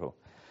right, Andrew.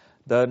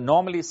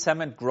 Normally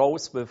cement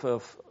grows with a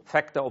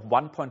factor of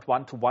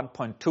 1.1 to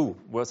 1.2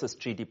 versus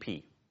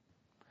GDP.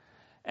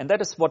 And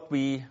that is what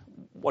we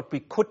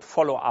could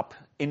follow up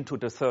into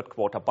the third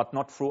quarter, but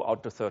not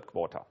throughout the third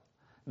quarter.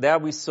 There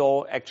we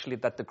saw actually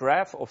that the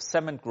graph of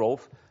cement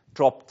growth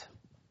dropped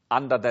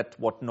under that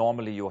what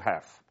normally you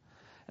have.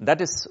 And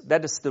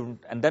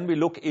and then we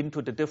look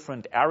into the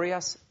different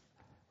areas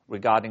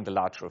regarding the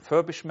large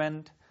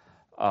refurbishment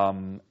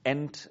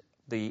and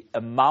the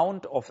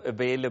amount of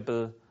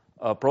available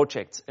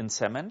projects in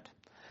cement.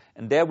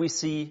 And there we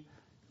see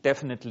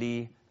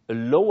definitely a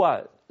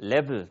lower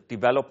level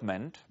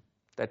development.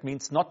 That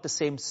means not the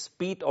same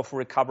speed of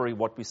recovery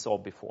what we saw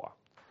before.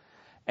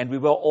 And we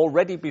were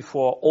already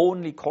before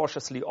only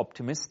cautiously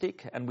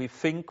optimistic. And we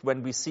think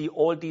when we see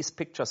all these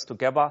pictures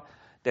together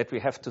that we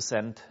have to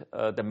send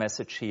the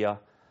message here.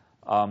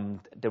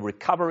 The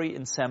recovery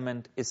in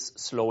cement is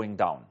slowing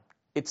down.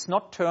 It's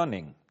not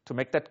turning, to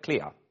make that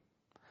clear,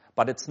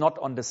 but it's not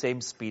on the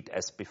same speed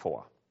as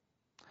before.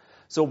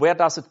 So where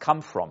does it come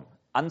from?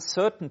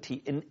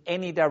 Uncertainty in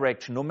any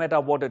direction, no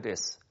matter what it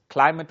is,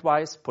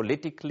 climate-wise,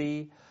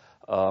 politically,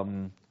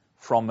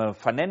 from a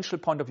financial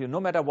point of view, no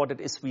matter what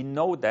it is, we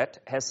know that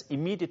has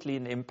immediately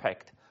an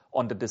impact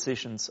on the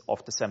decisions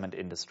of the cement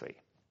industry.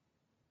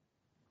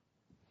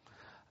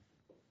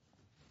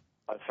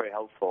 That's very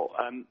helpful.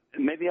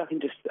 Maybe I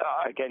can just,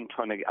 again,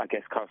 trying to, I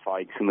guess,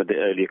 clarify some of the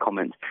earlier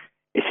comments.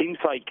 It seems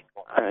like,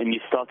 and you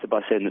started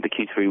by saying that the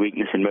Q3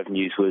 weakness in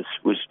revenues was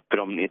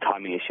predominantly a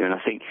timing issue, and I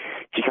think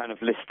if you kind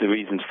of list the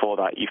reasons for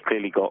that, you've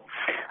clearly got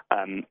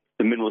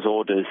the minerals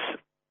orders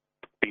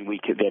being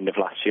weak at the end of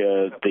last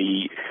year,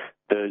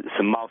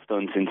 some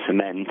milestones in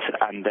cement,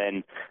 and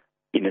then,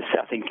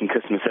 I think in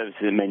customer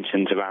services it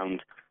mentions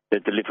around the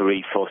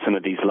delivery for some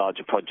of these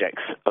larger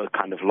projects are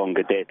kind of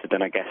longer dated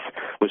than I guess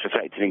was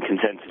reflected in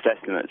consensus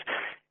estimates.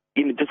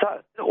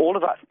 All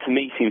of that to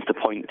me seems to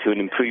point to an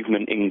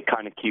improvement in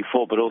kind of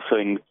Q4, but also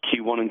in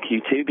Q1 and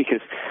Q2,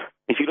 because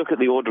if you look at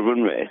the order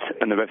run rate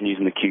and the revenues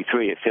in the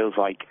Q3, it feels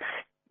like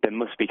there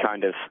must be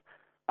kind of,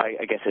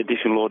 I guess,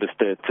 additional orders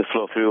to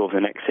flow through over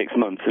the next 6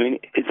 months. I mean,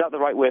 is that the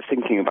right way of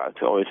thinking about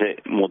it, or is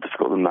it more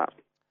difficult than that?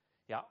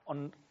 Yeah,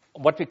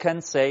 what we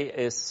can say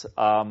is,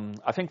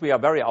 I think we are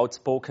very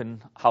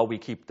outspoken how we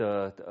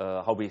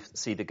how we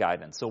see the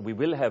guidance. So we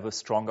will have a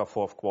stronger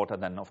fourth quarter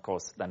than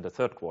the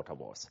third quarter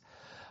was.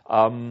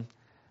 On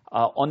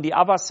the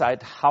other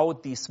side, how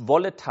these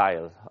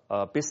volatile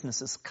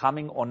businesses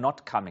coming or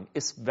not coming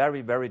is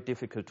very, very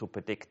difficult to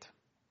predict.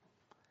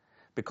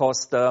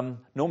 Because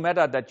no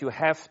matter that you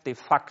have de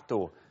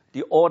facto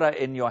the order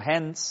in your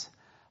hands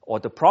or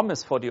the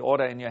promise for the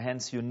order in your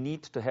hands, you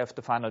need to have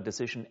the final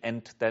decision,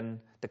 and then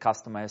the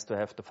customer has to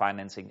have the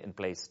financing in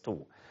place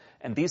too.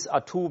 And these are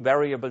two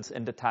variables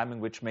in the timing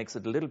which makes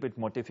it a little bit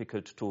more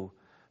difficult to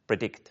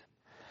predict.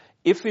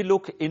 If we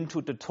look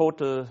into the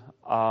total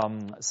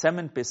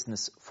cement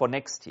business for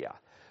next year,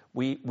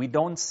 we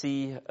don't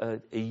see a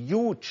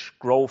huge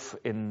growth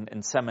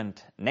in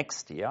cement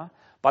next year,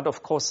 but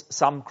of course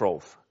some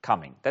growth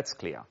coming. That's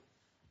clear.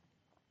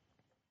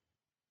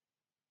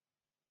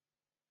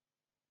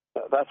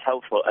 That's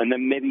helpful. And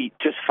then maybe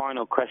just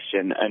final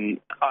question, and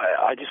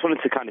I just wanted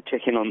to kind of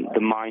check in on the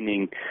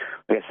mining,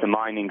 I guess the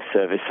mining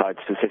service side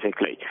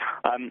specifically.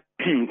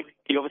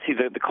 Obviously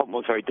the comp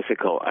was very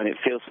difficult, and it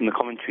feels from the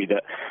commentary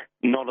that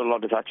not a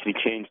lot has actually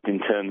changed in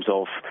terms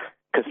of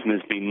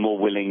customers being more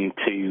willing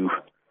to,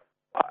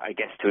 I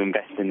guess, to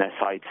invest in their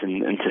sites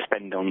and to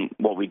spend on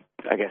what we,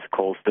 I guess,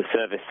 calls the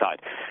service side.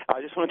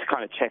 I just wanted to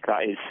kind of check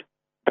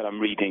that I'm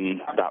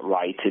reading that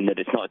right, in that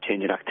it's not a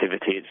change in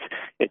activity,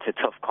 it's a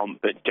tough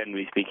comp, but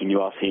generally speaking, you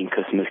are seeing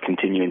customers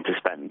continuing to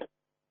spend.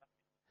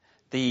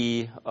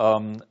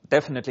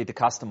 Definitely the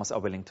customers are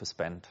willing to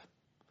spend.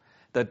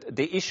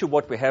 The issue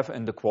what we have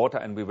in the quarter,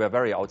 and we were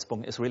very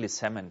outspoken, is really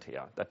cement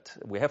here. That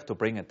we have to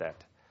bring it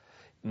that.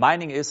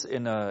 Mining is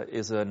in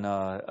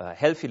a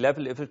healthy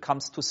level if it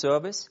comes to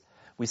service.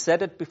 We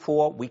said it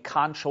before, we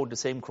can't show the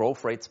same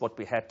growth rates what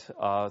we had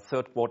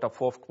third quarter,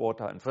 fourth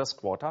quarter, and first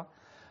quarter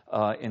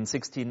in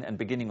 16 and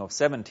beginning of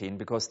 17,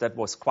 because that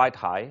was quite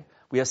high.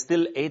 We are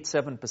still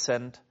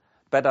 8-7%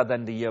 better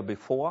than the year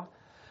before,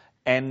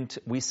 and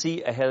we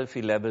see a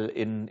healthy level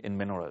in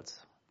minerals,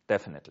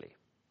 definitely.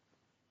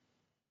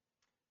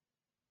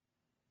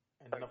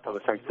 Thanks for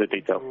the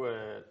detail.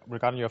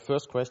 Regarding your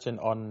first question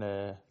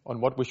on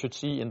what we should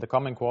see in the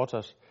coming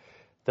quarters,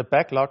 the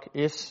backlog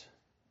is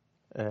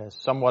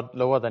somewhat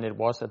lower than it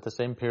was at the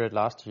same period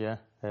last year,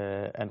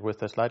 and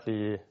with a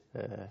slightly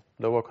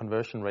lower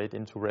conversion rate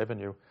into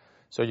revenue.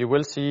 So you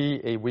will see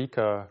a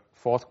weaker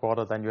fourth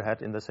quarter than you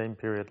had in the same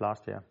period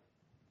last year.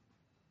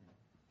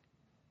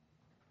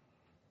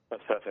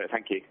 That's perfect.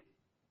 Thank you.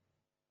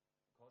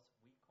 Because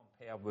we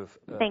compare with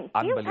Thank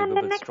you. And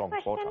the next strong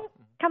question quarter.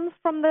 comes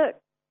from the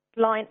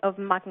line of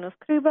Magnus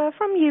Gruber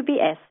from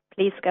UBS.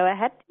 Please go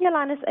ahead. Your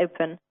line is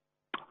open.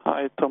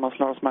 Hi, Thomas,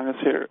 Lars, Magnus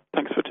here.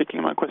 Thanks for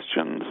taking my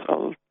questions.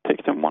 I'll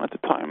take them one at a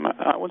time.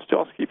 I wanted to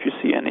ask you if you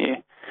see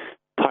any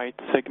tight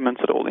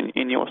segments at all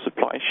in your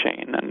supply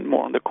chain and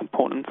more on the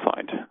component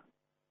side.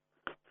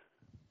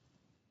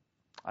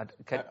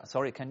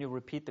 Sorry, can you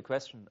repeat the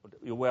question?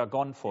 You were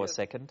gone for a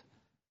second.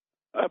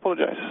 I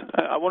apologize.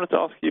 I wanted to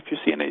ask you if you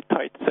see any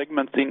tight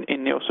segments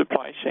in your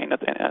supply chain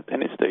at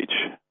any stage,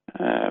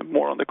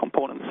 more on the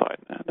component side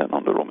than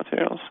on the raw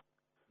materials.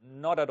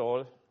 Not at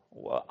all.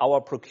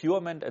 Our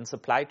procurement and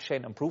supply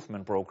chain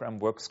improvement program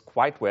works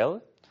quite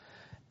well,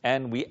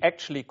 and we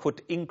actually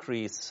could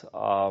increase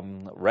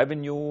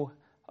revenue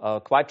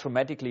quite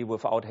dramatically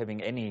without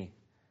having any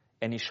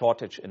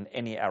shortage in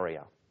any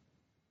area.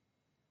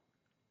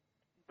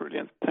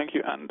 Brilliant. Thank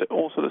you. And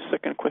also the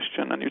second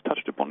question, and you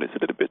touched upon this a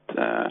little bit,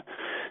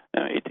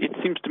 it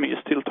seems to me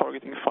you're still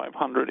targeting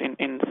 500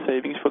 in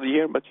savings for the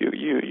year, but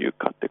you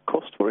cut the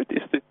cost for it.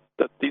 Is it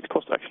that these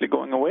costs actually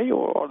going away,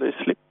 or are they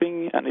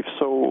slipping? And if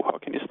so, how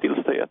can you still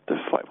stay at the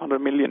 500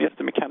 million? Yes,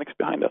 the mechanics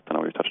behind that, I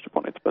know you touched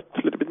upon it, but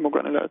a little bit more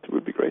granularity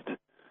would be great. I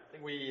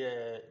think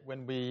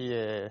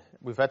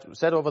we've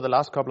said over the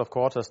last couple of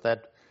quarters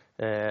that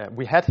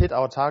we had hit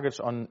our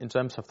targets in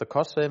terms of the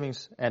cost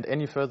savings, and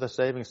any further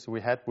savings we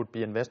had would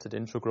be invested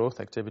into growth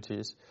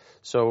activities.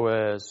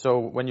 So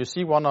when you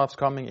see one-offs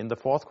coming in the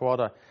fourth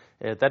quarter,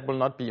 that will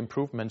not be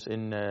improvements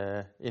in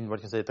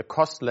what you say the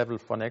cost level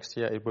for next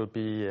year. It will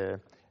be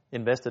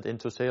invested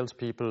into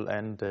salespeople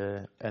and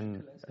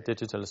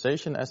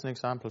digitalization, as an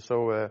example.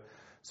 So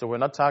we're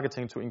not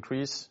targeting to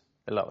increase,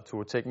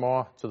 to take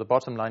more to the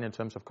bottom line in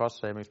terms of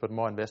cost savings, but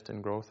more invest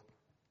in growth.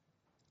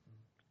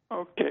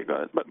 Okay,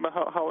 got it. But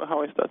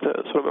how is that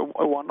sort of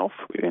a one-off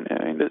in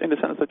the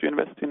sense that you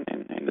invest in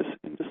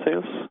the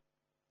sales?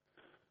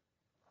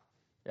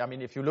 Yeah, I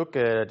mean, if you look,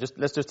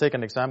 let's just take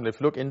an example. If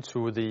you look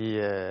into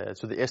the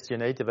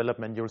SG&A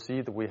development, you'll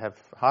see that we have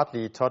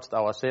hardly touched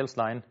our sales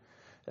line,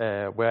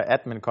 where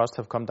admin costs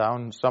have come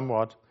down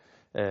somewhat.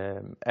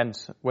 And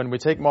when we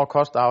take more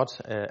cost out,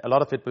 a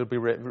lot of it will be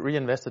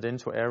reinvested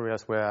into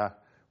areas where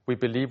we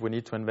believe we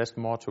need to invest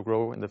more to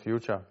grow in the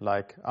future,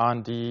 like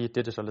R&D,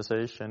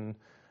 digitalization,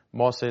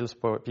 more sales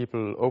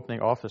people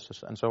opening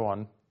offices, and so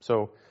on.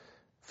 So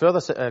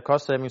further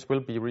cost savings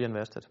will be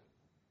reinvested.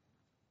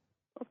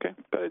 Okay,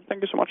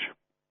 thank you so much.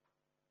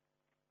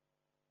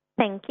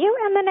 Thank you.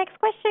 And the next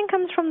question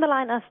comes from the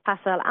line of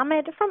Pascal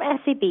Ahmed from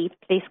SEB.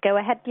 Please go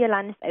ahead. Your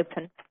line is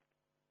open.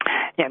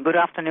 Yeah, good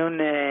afternoon,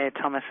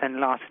 Thomas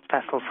and Lars. It's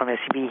Pascal from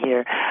SEB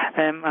here.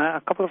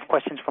 A couple of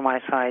questions from my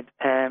side.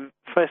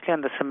 Firstly, on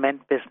the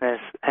cement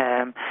business.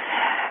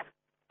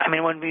 I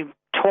mean, when we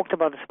talked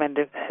about the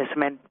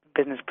cement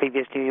business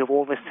previously, you've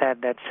always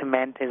said that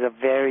cement is a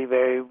very,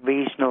 very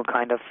regional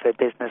kind of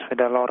business with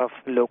a lot of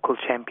local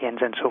champions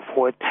and so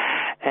forth.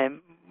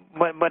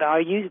 But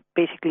are you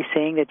basically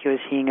saying that you're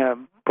seeing a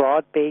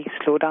broad-based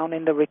slowdown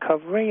in the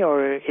recovery,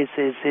 or is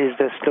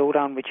the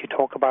slowdown which you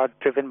talk about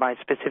driven by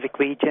specific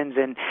regions?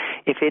 And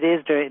if it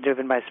is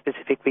driven by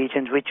specific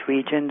regions, which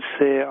regions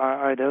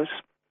are those?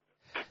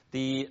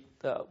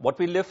 What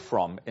we live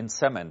from in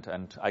cement,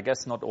 and I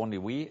guess not only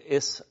we,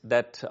 is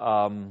that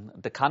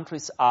the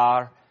countries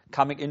are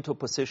coming into a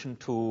position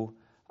to,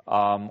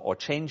 or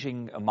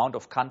changing amount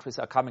of countries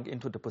are coming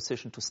into the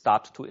position to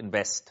start to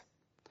invest.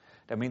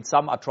 That means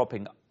some are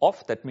dropping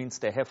off. That means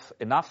they have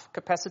enough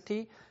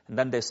capacity, and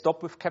then they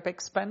stop with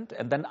CapEx spend,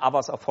 and then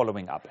others are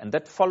following up. And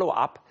that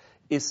follow-up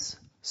is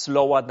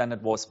slower than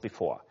it was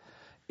before.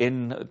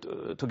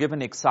 To give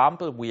an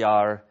example, we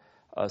are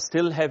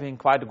still having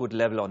quite a good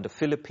level on the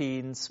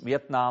Philippines,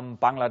 Vietnam,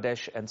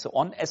 Bangladesh, and so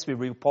on, as we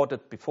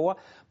reported before,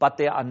 but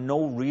there are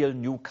no real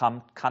new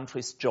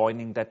countries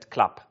joining that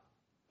club.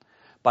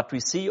 But we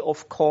see,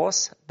 of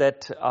course,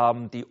 that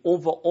the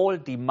overall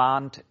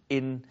demand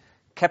in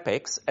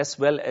CapEx, as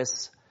well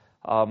as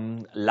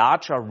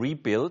larger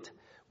rebuild,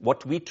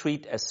 what we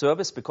treat as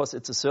service, because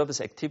it's a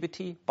service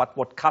activity, but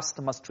what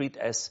customers treat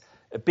as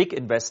a big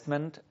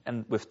investment,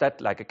 and with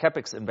that, like a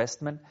CapEx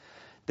investment,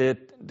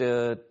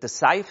 the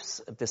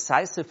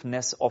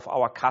decisiveness of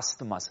our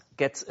customers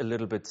gets a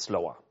little bit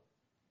slower.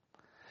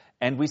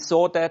 And we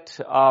saw that,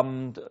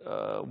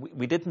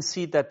 we didn't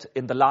see that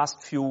in the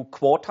last few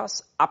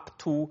quarters, up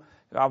to,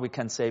 we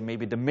can say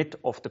maybe the mid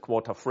of the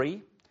quarter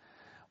 3,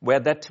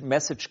 where that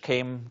message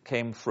came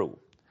through.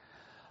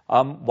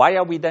 Why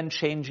are we then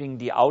changing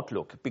the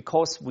outlook?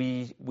 Because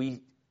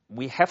we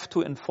we have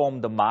to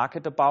inform the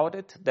market about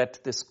it,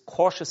 that this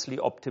cautiously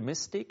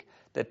optimistic,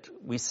 that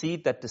we see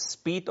that the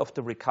speed of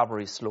the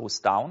recovery slows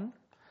down,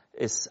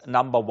 is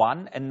number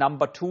one. And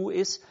number two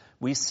is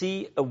we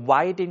see a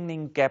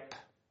widening gap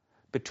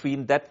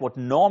between that what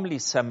normally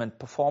cement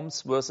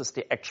performs versus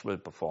the actual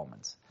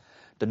performance.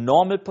 The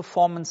normal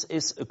performance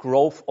is a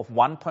growth of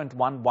 1.1,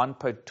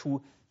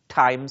 1.2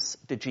 times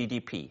the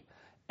GDP.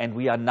 And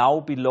we are now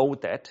below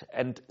that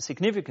and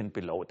significant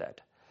below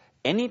that.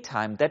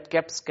 Anytime that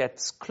gap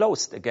gets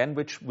closed again,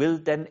 which will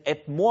then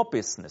add more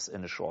business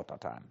in a shorter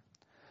time.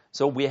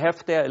 So we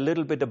have there a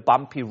little bit of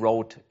bumpy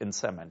road in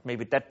cement.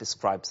 Maybe that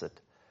describes it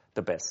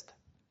the best.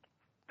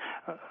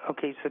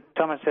 Okay, so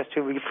Thomas, just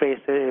to rephrase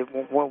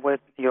what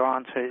your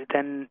answer,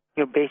 then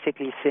you're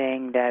basically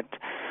saying that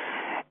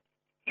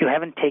you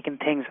haven't taken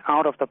things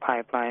out of the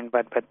pipeline,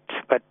 but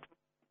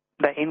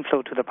the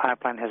inflow to the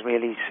pipeline has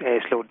really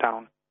slowed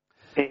down.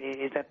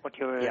 Is that what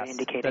you're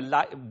indicating?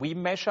 We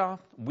measure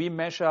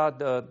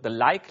the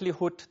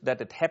likelihood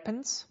that it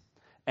happens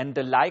and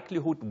the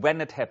likelihood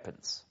when it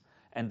happens.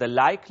 And the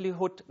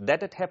likelihood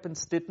that it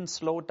happens didn't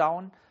slow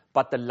down,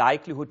 but the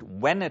likelihood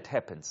when it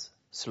happens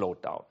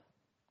slowed down.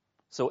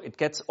 So it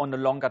gets on a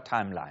longer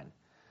timeline.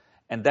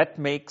 And that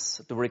makes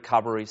the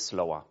recovery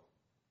slower.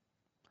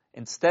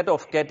 Instead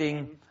of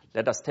getting,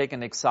 let us take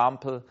an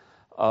example,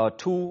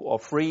 2 or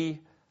 3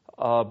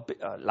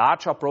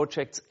 larger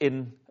projects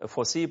in a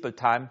foreseeable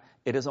time,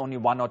 it is only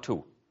 1 or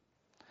 2.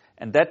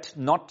 And that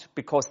not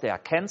because they are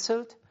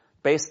cancelled,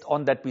 based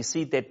on that we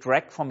see they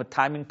drag from a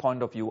timing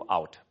point of view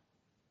out.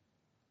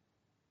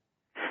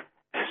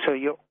 So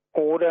your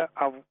order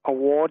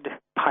award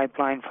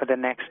pipeline for the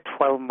next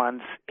 12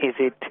 months, is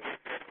it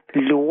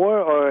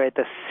lower or at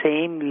the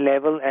same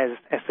level as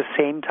the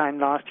same time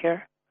last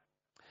year?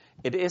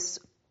 It is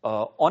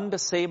on the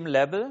same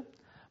level,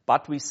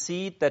 but we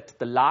see that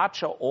the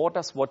larger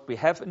orders, what we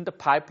have in the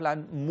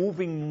pipeline,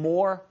 moving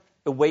more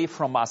away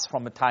from us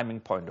from a timing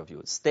point of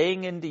view.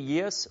 Staying in the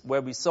years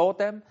where we saw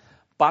them,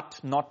 but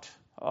not,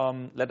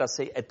 let us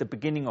say, at the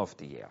beginning of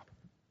the year.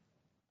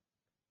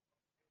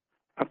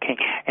 Okay.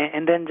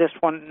 And then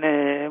just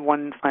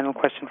one final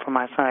question from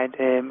my side,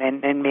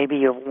 and maybe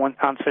you've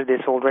answered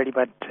this already,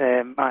 but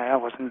I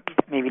wasn't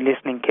maybe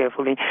listening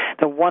carefully.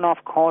 The one-off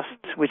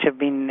costs which have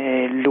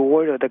been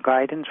lowered, or the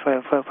guidance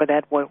for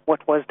that,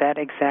 what was that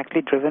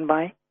exactly driven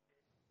by?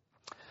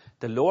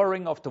 The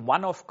lowering of the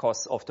one-off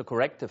costs of the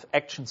corrective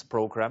actions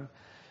program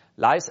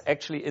lies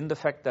actually in the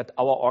fact that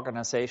our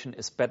organization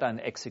is better in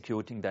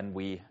executing than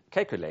we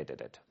calculated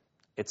it.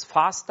 It's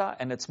faster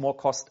and it's more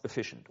cost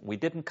efficient. We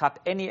didn't cut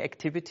any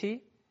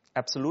activity,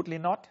 absolutely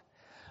not,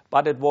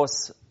 but it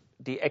was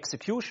the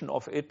execution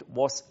of it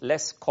was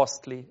less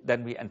costly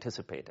than we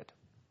anticipated.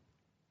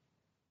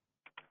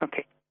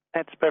 Okay,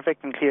 that's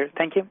perfect and clear.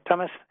 Thank you,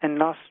 Thomas and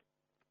Lars.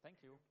 Thank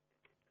you.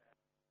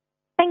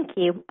 Thank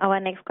you. Our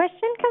next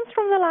question comes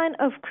from the line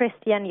of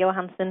Christian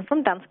Johansen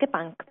from Danske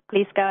Bank.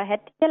 Please go ahead.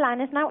 Your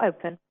line is now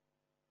open.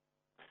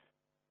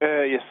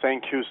 Yes,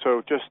 thank you.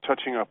 So just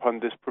touching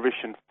upon this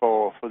provision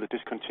for the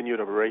discontinued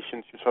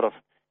operations, you sort of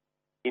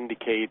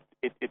indicate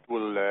it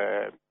will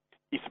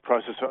ease the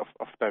process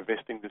of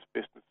divesting this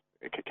business.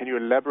 Can you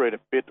elaborate a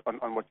bit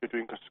on what you're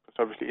doing? Because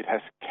obviously it has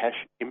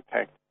cash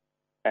impact,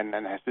 and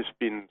has this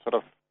been sort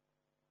of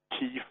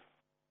key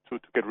to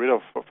get rid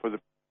of for the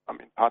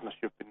partners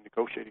you've been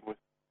negotiating with?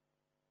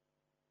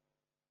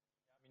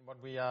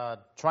 What we are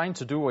trying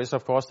to do is,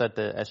 of course, that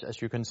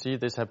as you can see,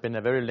 this has been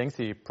a very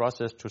lengthy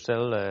process to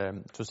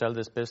sell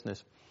this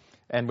business,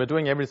 and we're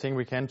doing everything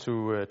we can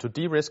to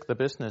de-risk the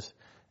business.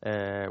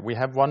 We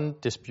have one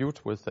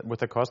dispute with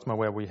the customer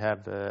where we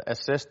have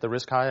assessed the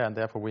risk higher, and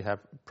therefore we have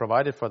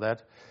provided for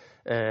that.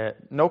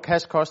 No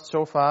cash cost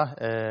so far.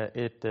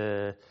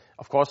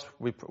 Of course,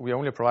 we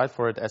only provide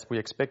for it as we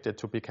expect it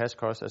to be cash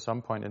cost at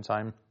some point in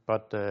time,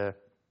 but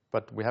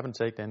we haven't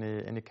taken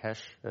any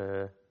cash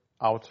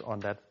out on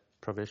that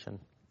provision.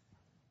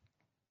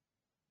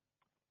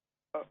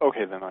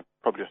 Okay, then I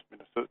probably just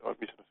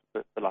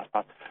misunderstood the last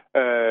part.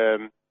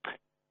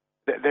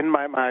 Then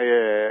my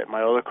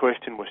other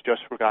question was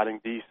just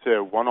regarding these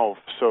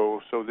one-offs. So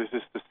this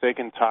is the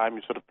second time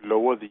you sort of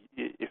lower the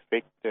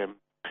effect.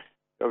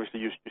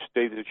 Obviously, you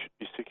stated it should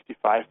be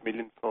 65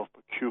 million for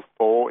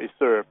Q4. Is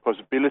there a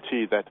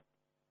possibility that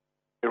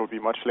it will be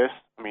much less?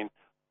 I mean,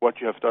 what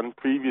you have done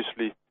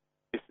previously,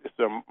 is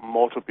there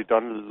more to be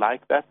done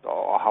like that,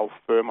 or how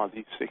firm are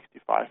these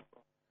 65?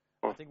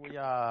 I think we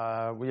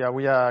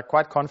are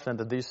quite confident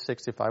that these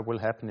 65 will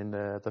happen in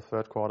the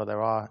third quarter.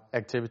 There are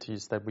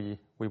activities that we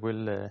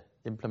will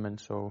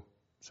implement. So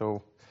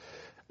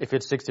if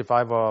it's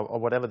 65 or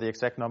whatever the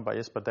exact number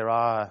is, but there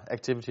are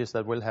activities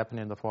that will happen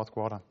in the fourth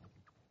quarter.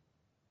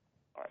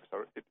 All right,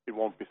 so it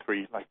won't be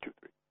 3 like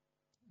Q3?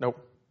 No.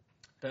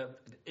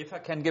 If I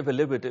can give a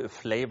little bit of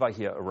flavor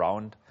here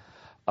around,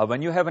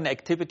 when you have an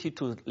activity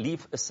to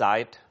leave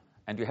aside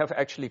and you have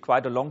actually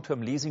quite a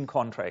long-term leasing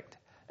contract,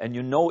 and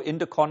you know in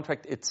the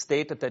contract it's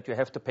stated that you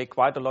have to pay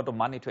quite a lot of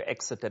money to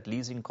exit that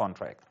leasing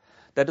contract,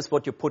 that is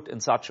what you put in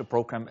such a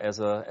program as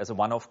a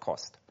one-off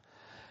cost.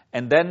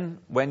 And then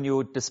when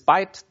you,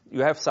 despite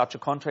you have such a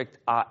contract,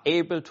 are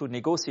able to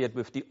negotiate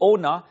with the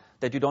owner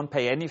that you don't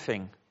pay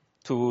anything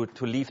to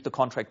leave the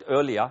contract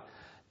earlier,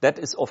 that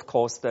is, of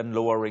course, then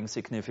lowering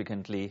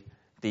significantly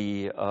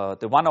the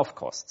one-off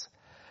costs.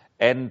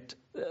 And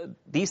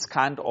these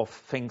kind of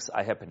things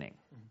are happening.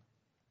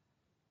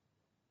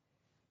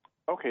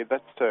 Okay,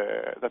 that's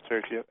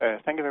very clear.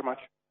 Thank you very much.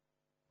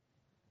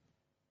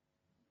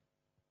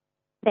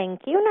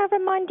 Thank you. And I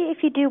remind you,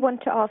 if you do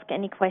want to ask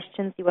any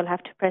questions, you will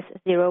have to press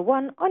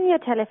 01 on your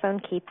telephone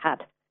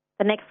keypad.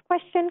 The next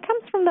question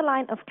comes from the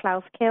line of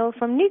Klaus Kehl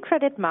from New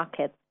Credit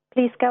Markets.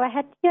 Please go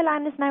ahead. Your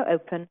line is now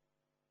open.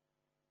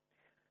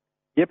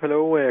 Yep,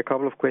 hello. A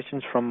couple of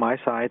questions from my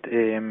side.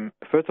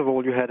 First of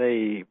all, you had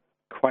a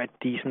quite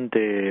decent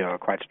or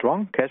quite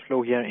strong cash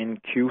flow here in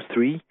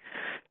Q3.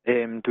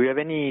 Do you have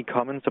any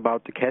comments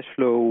about the cash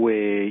flow,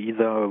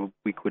 either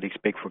we could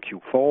expect for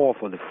Q4 or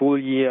for the full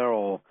year,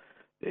 or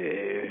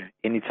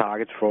any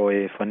targets for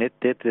net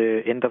debt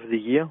end of the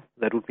year?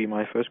 That would be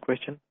my first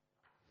question.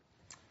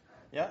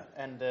 Yeah,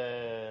 and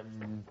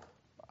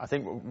I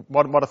think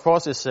what of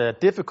course is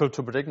difficult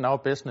to predict in our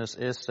business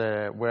is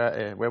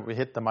where we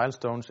hit the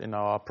milestones in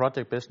our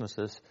project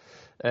businesses,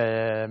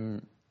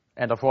 and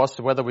of course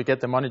whether we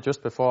get the money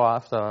just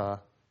before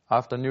or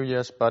after New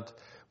Year's. But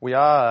we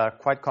are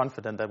quite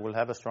confident that we'll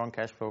have a strong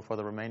cash flow for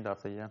the remainder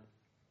of the year.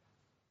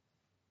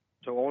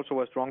 So also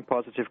a strong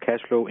positive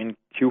cash flow in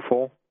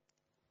Q4?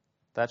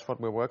 That's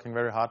what we're working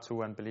very hard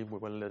to and believe we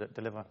will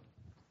deliver.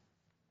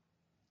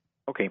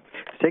 Okay.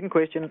 Second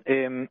question.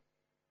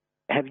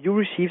 Have you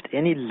received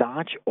any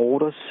large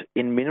orders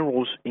in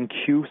minerals in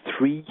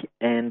Q3,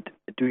 and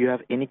do you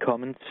have any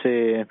comments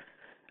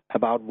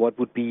about what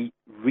would be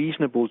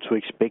reasonable to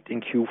expect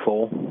in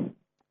Q4?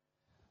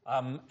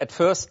 At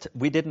first,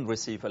 we didn't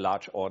receive a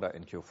large order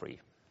in Q3.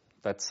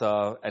 That's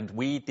and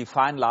we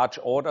define large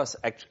orders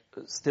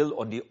still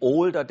on the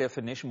older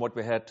definition, what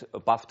we had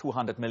above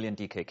 200 million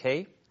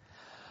DKK.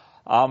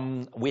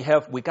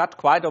 We got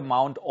quite an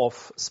amount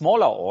of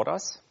smaller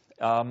orders,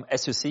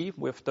 as you see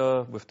with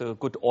the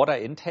good order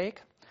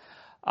intake,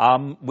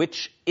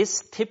 which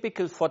is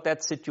typical for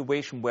that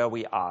situation where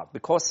we are,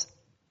 because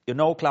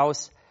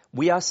Klaus,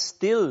 we are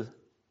still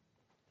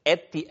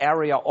at the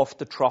area of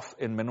the trough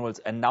in minerals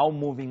and now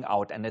moving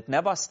out. And it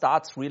never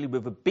starts really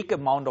with a big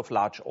amount of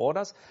large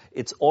orders.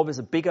 It's always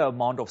a bigger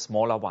amount of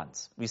smaller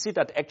ones. We see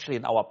that actually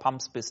in our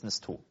pumps business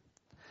too.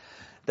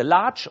 The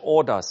large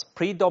orders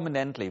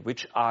predominantly,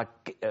 which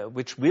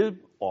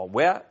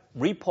were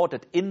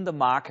reported in the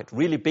market,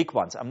 really big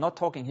ones. I'm not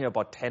talking here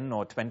about 10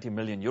 or 20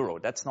 million euro.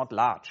 That's not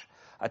large.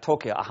 I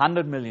talk here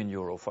 100 million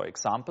euro, for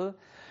example.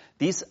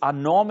 These are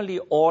normally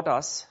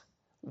orders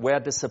where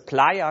the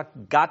supplier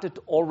got it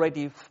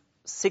already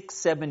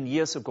 6-7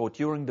 years ago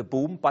during the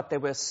boom, but they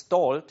were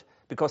stalled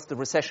because the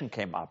recession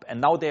came up,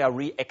 and now they are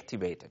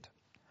reactivated.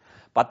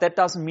 But that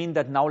doesn't mean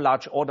that now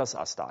large orders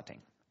are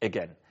starting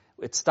again.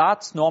 It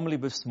starts normally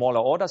with smaller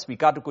orders. We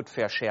got a good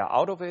fair share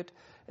out of it,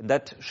 and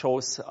that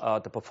shows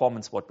the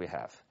performance what we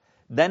have.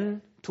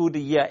 Then to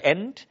the year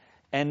end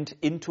and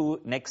into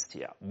next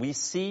year, we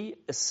see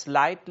a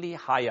slightly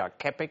higher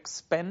CapEx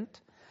spend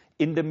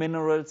in the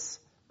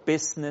minerals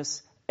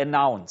business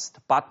announced.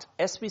 But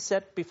as we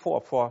said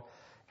before, for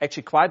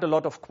actually quite a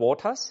lot of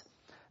quarters,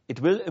 it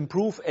will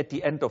improve at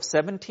the end of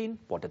 2017,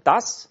 what it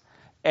does,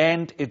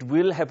 and it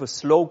will have a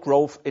slow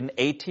growth in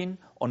 2018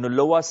 on a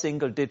lower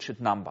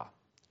single-digit number.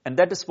 And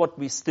that is what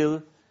we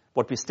still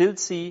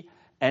see,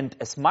 and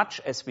as much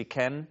as we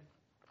can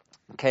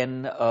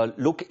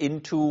look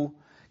into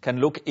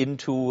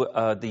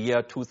the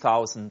year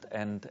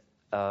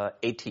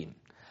 2018.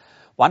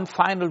 One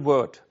final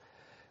word.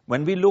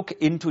 When we look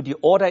into the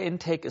order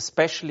intake,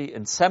 especially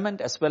in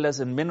cement as well as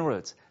in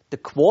minerals, the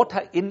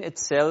quarter in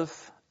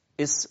itself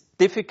is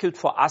difficult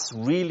for us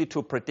really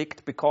to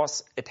predict,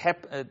 because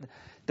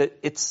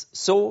it's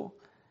so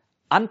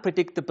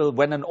unpredictable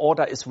when an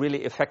order is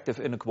really effective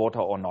in a quarter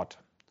or not.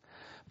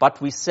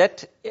 But we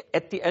said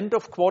at the end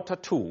of quarter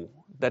 2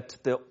 that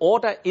the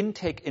order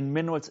intake in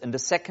minerals in the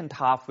second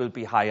half will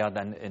be higher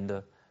than in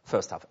the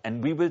first half.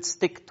 And we will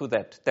stick to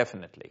that,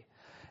 definitely.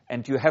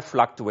 And you have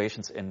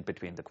fluctuations in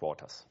between the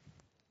quarters.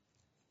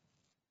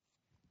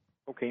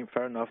 Okay,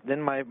 fair enough.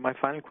 Then my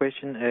final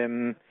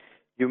question.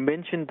 You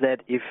mentioned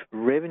that if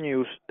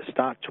revenues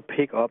start to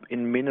pick up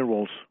in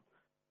minerals,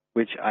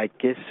 which I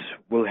guess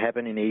will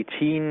happen in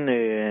 2018,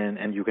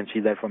 and you can see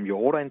that from your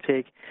order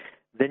intake,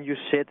 then you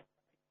said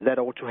that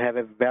ought to have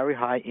a very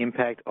high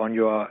impact on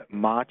your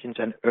margins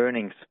and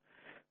earnings.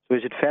 So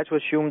is it fair to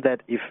assume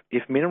that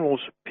if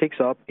minerals picks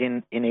up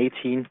in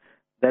 2018,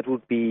 that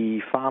would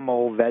be far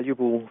more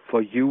valuable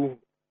for you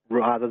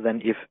rather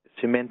than if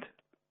cement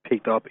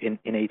picked up in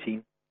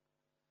 2018?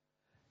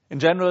 In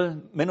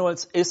general,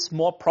 minerals is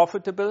more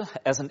profitable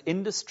as an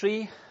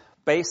industry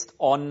based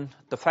on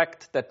the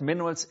fact that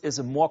minerals is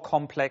a more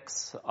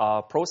complex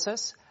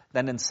process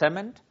than in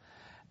cement.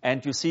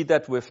 And you see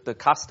that with the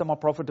customer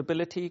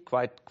profitability,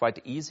 quite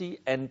easy.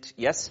 And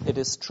yes, it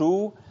is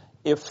true,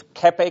 if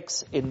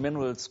CapEx in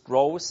minerals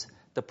grows,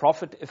 the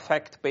profit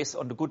effect based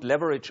on the good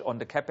leverage on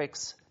the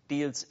capex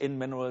deals in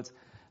minerals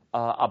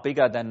are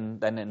bigger than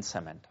in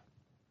cement.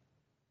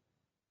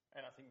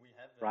 And I think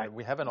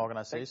we have an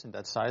organization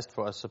that's sized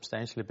for a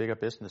substantially bigger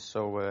business.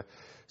 So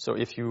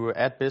if you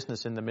add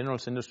business in the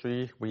minerals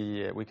industry,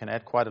 we can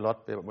add quite a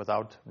lot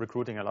without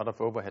recruiting a lot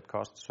of overhead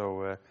costs.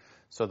 So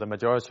the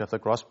majority of the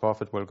gross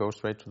profit will go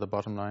straight to the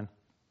bottom line.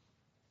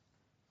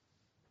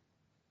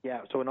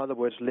 Yeah, so in other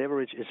words,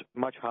 leverage is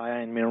much higher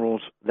in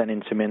minerals than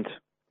in cement.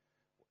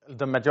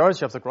 The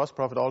majority of the gross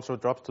profit also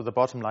drops to the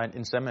bottom line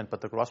in cement, but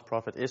the gross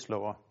profit is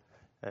lower.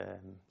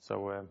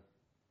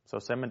 So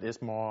cement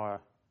is more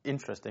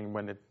interesting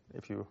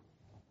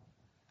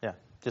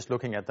just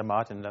looking at the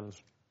margin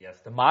levels.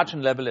 Yes, the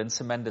margin level in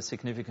cement is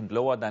significantly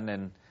lower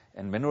than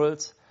in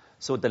minerals.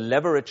 So the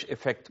leverage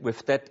effect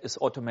with that is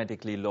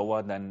automatically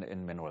lower than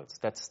in minerals.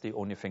 That's the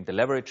only thing. The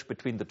leverage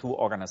between the two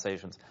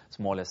organizations is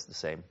more or less the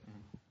same.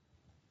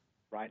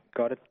 Right,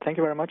 got it. Thank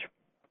you very much.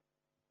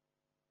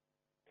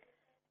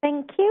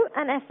 Thank you.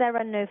 And as there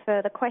are no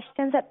further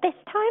questions at this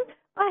time,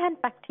 I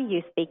hand back to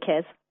you,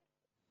 speakers.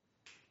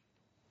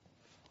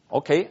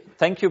 Okay,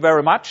 thank you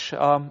very much.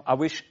 I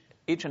wish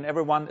each and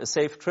everyone a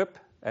safe trip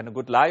and a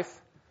good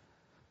life.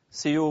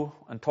 See you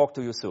and talk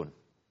to you soon.